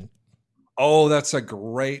Duran. Oh, that's a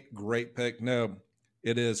great pick. No,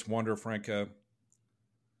 it is Wander Franco.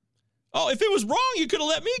 Oh, if it was wrong, you could have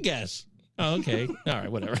let me guess. Oh, okay. All right,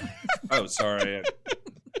 whatever. Oh, sorry.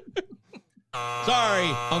 Sorry,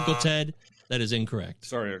 Uncle Ted. That is incorrect.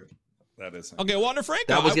 Sorry. That is okay. Wander Franco.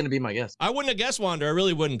 That was going to be my guess. I wouldn't have guessed Wander. I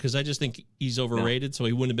really wouldn't because I just think he's overrated, so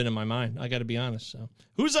he wouldn't have been in my mind. I got to be honest. So,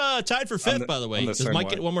 who's tied for 5th, by the way? Does Mike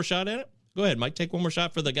get one more shot at it? Go ahead, Mike. Take one more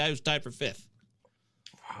shot for the guy who's tied for 5th.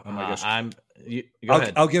 Oh my gosh. Go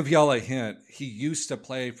ahead. I'll give y'all a hint. He used to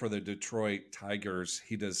play for the Detroit Tigers.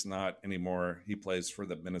 He does not anymore. He plays for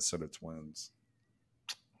the Minnesota Twins.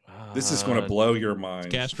 This is going to blow your mind.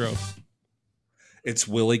 It's Castro. It's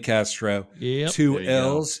Willie Castro. Yep. 2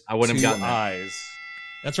 L's. I wouldn't have gotten eyes.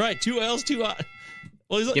 That's right. 2 L's, 2 eyes.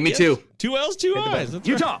 Well, give me 2. 2 L's, 2 eyes. That's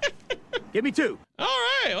Utah. Give me 2. All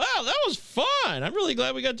right. Wow, that was fun. I'm really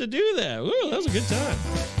glad we got to do that. Ooh, that was a good time.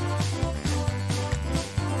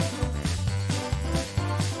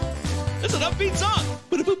 It's an upbeat song.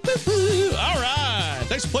 All right.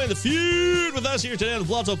 Thanks for playing The Feud with us here today on the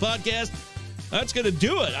Palazzo Podcast. That's going to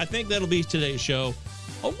do it. I think that'll be today's show.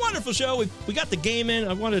 A wonderful show. We got the game in.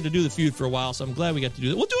 I wanted to do the feud for a while, so I'm glad we got to do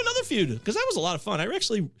that. We'll do another feud because that was a lot of fun. It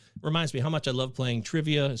actually reminds me how much I love playing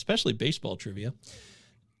trivia, especially baseball trivia.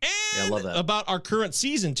 And I love that. About our current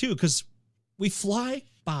season, too, because we fly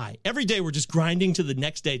by. Every day we're just grinding to the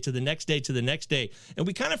next day, to the next day, to the next day. And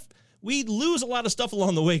we lose a lot of stuff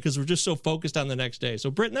along the way because we're just so focused on the next day. So,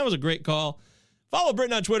 Britton, that was a great call. Follow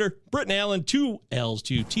Britton on Twitter. Britton Allen, 2 L's,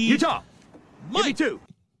 2 T's. Utah. Mike, Give me 2.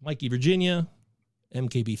 Mikey, Virginia.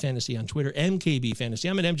 MKB Fantasy on Twitter. MKB Fantasy.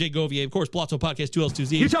 I'm at MJ Govier. Of course, Palazzo Podcast, 2 L's, 2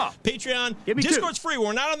 Z's. Utah. Patreon. Give me 2. Discord's free.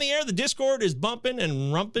 We're not on the air. The Discord is bumping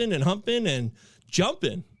and rumping and humping and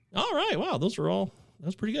jumping. All right. Wow. That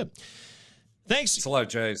was pretty good. Thanks. It's a lot,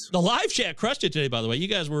 Jays. The live chat crushed it today, by the way. You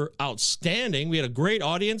guys were outstanding. We had a great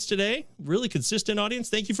audience today, really consistent audience.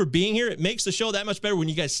 Thank you for being here. It makes the show that much better when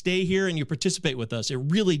you guys stay here and you participate with us. It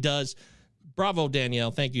really does. Bravo,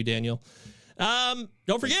 Danielle. Thank you, Daniel.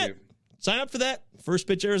 Don't forget, sign up for that First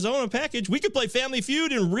Pitch Arizona package. We could play Family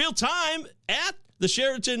Feud in real time at the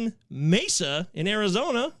Sheraton Mesa in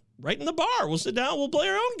Arizona, right in the bar. We'll sit down. We'll play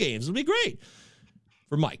our own games. It'll be great.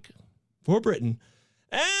 For Mike, for Britton,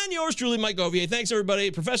 and yours truly, Mike Govier. Thanks,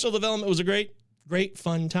 everybody. Professional development was a great,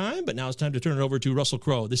 fun time, but now it's time to turn it over to Russell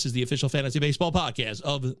Crowe. This is the official fantasy baseball podcast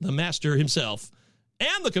of the master himself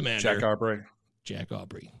and the commander. Jack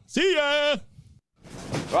Aubrey. See ya!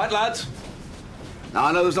 Right, lads. Now,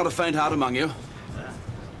 I know there's not a faint heart among you,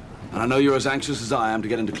 and I know you're as anxious as I am to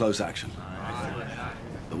get into close action.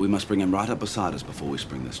 But we must bring him right up beside us before we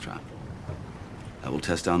spring this trap. That will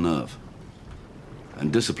test our nerve.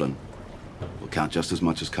 And discipline will count just as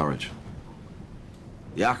much as courage.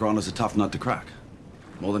 The Acheron is a tough nut to crack.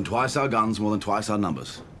 More than twice our guns, more than twice our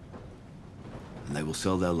numbers. And they will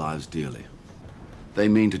sell their lives dearly. They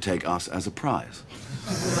mean to take us as a prize.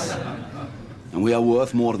 And we are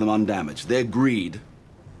worth more to them undamaged. Their greed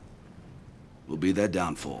will be their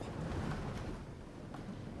downfall.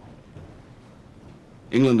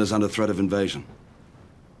 England is under threat of invasion.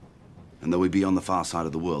 And though we be on the far side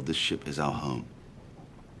of the world, this ship is our home.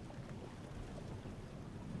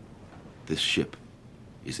 This ship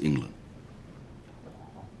is England.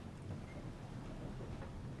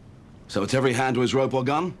 So it's every hand to his rope or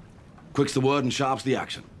gun, quick's the word and sharp's the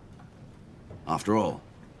action. After all,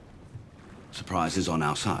 surprise is on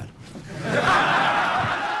our side.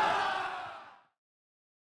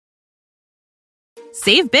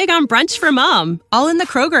 Save big on brunch for mom, all in the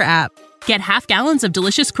Kroger app. Get half gallons of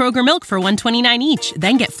delicious Kroger milk for $1.29 each.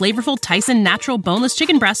 Then get flavorful Tyson natural boneless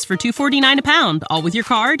chicken breasts for $2.49 a pound, all with your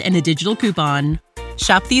card and a digital coupon.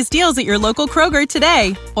 Shop these deals at your local Kroger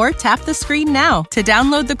today, or tap the screen now to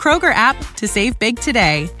download the Kroger app to save big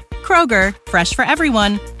today. Kroger, fresh for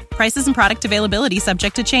everyone. Prices and product availability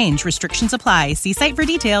subject to change. Restrictions apply. See site for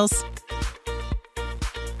details.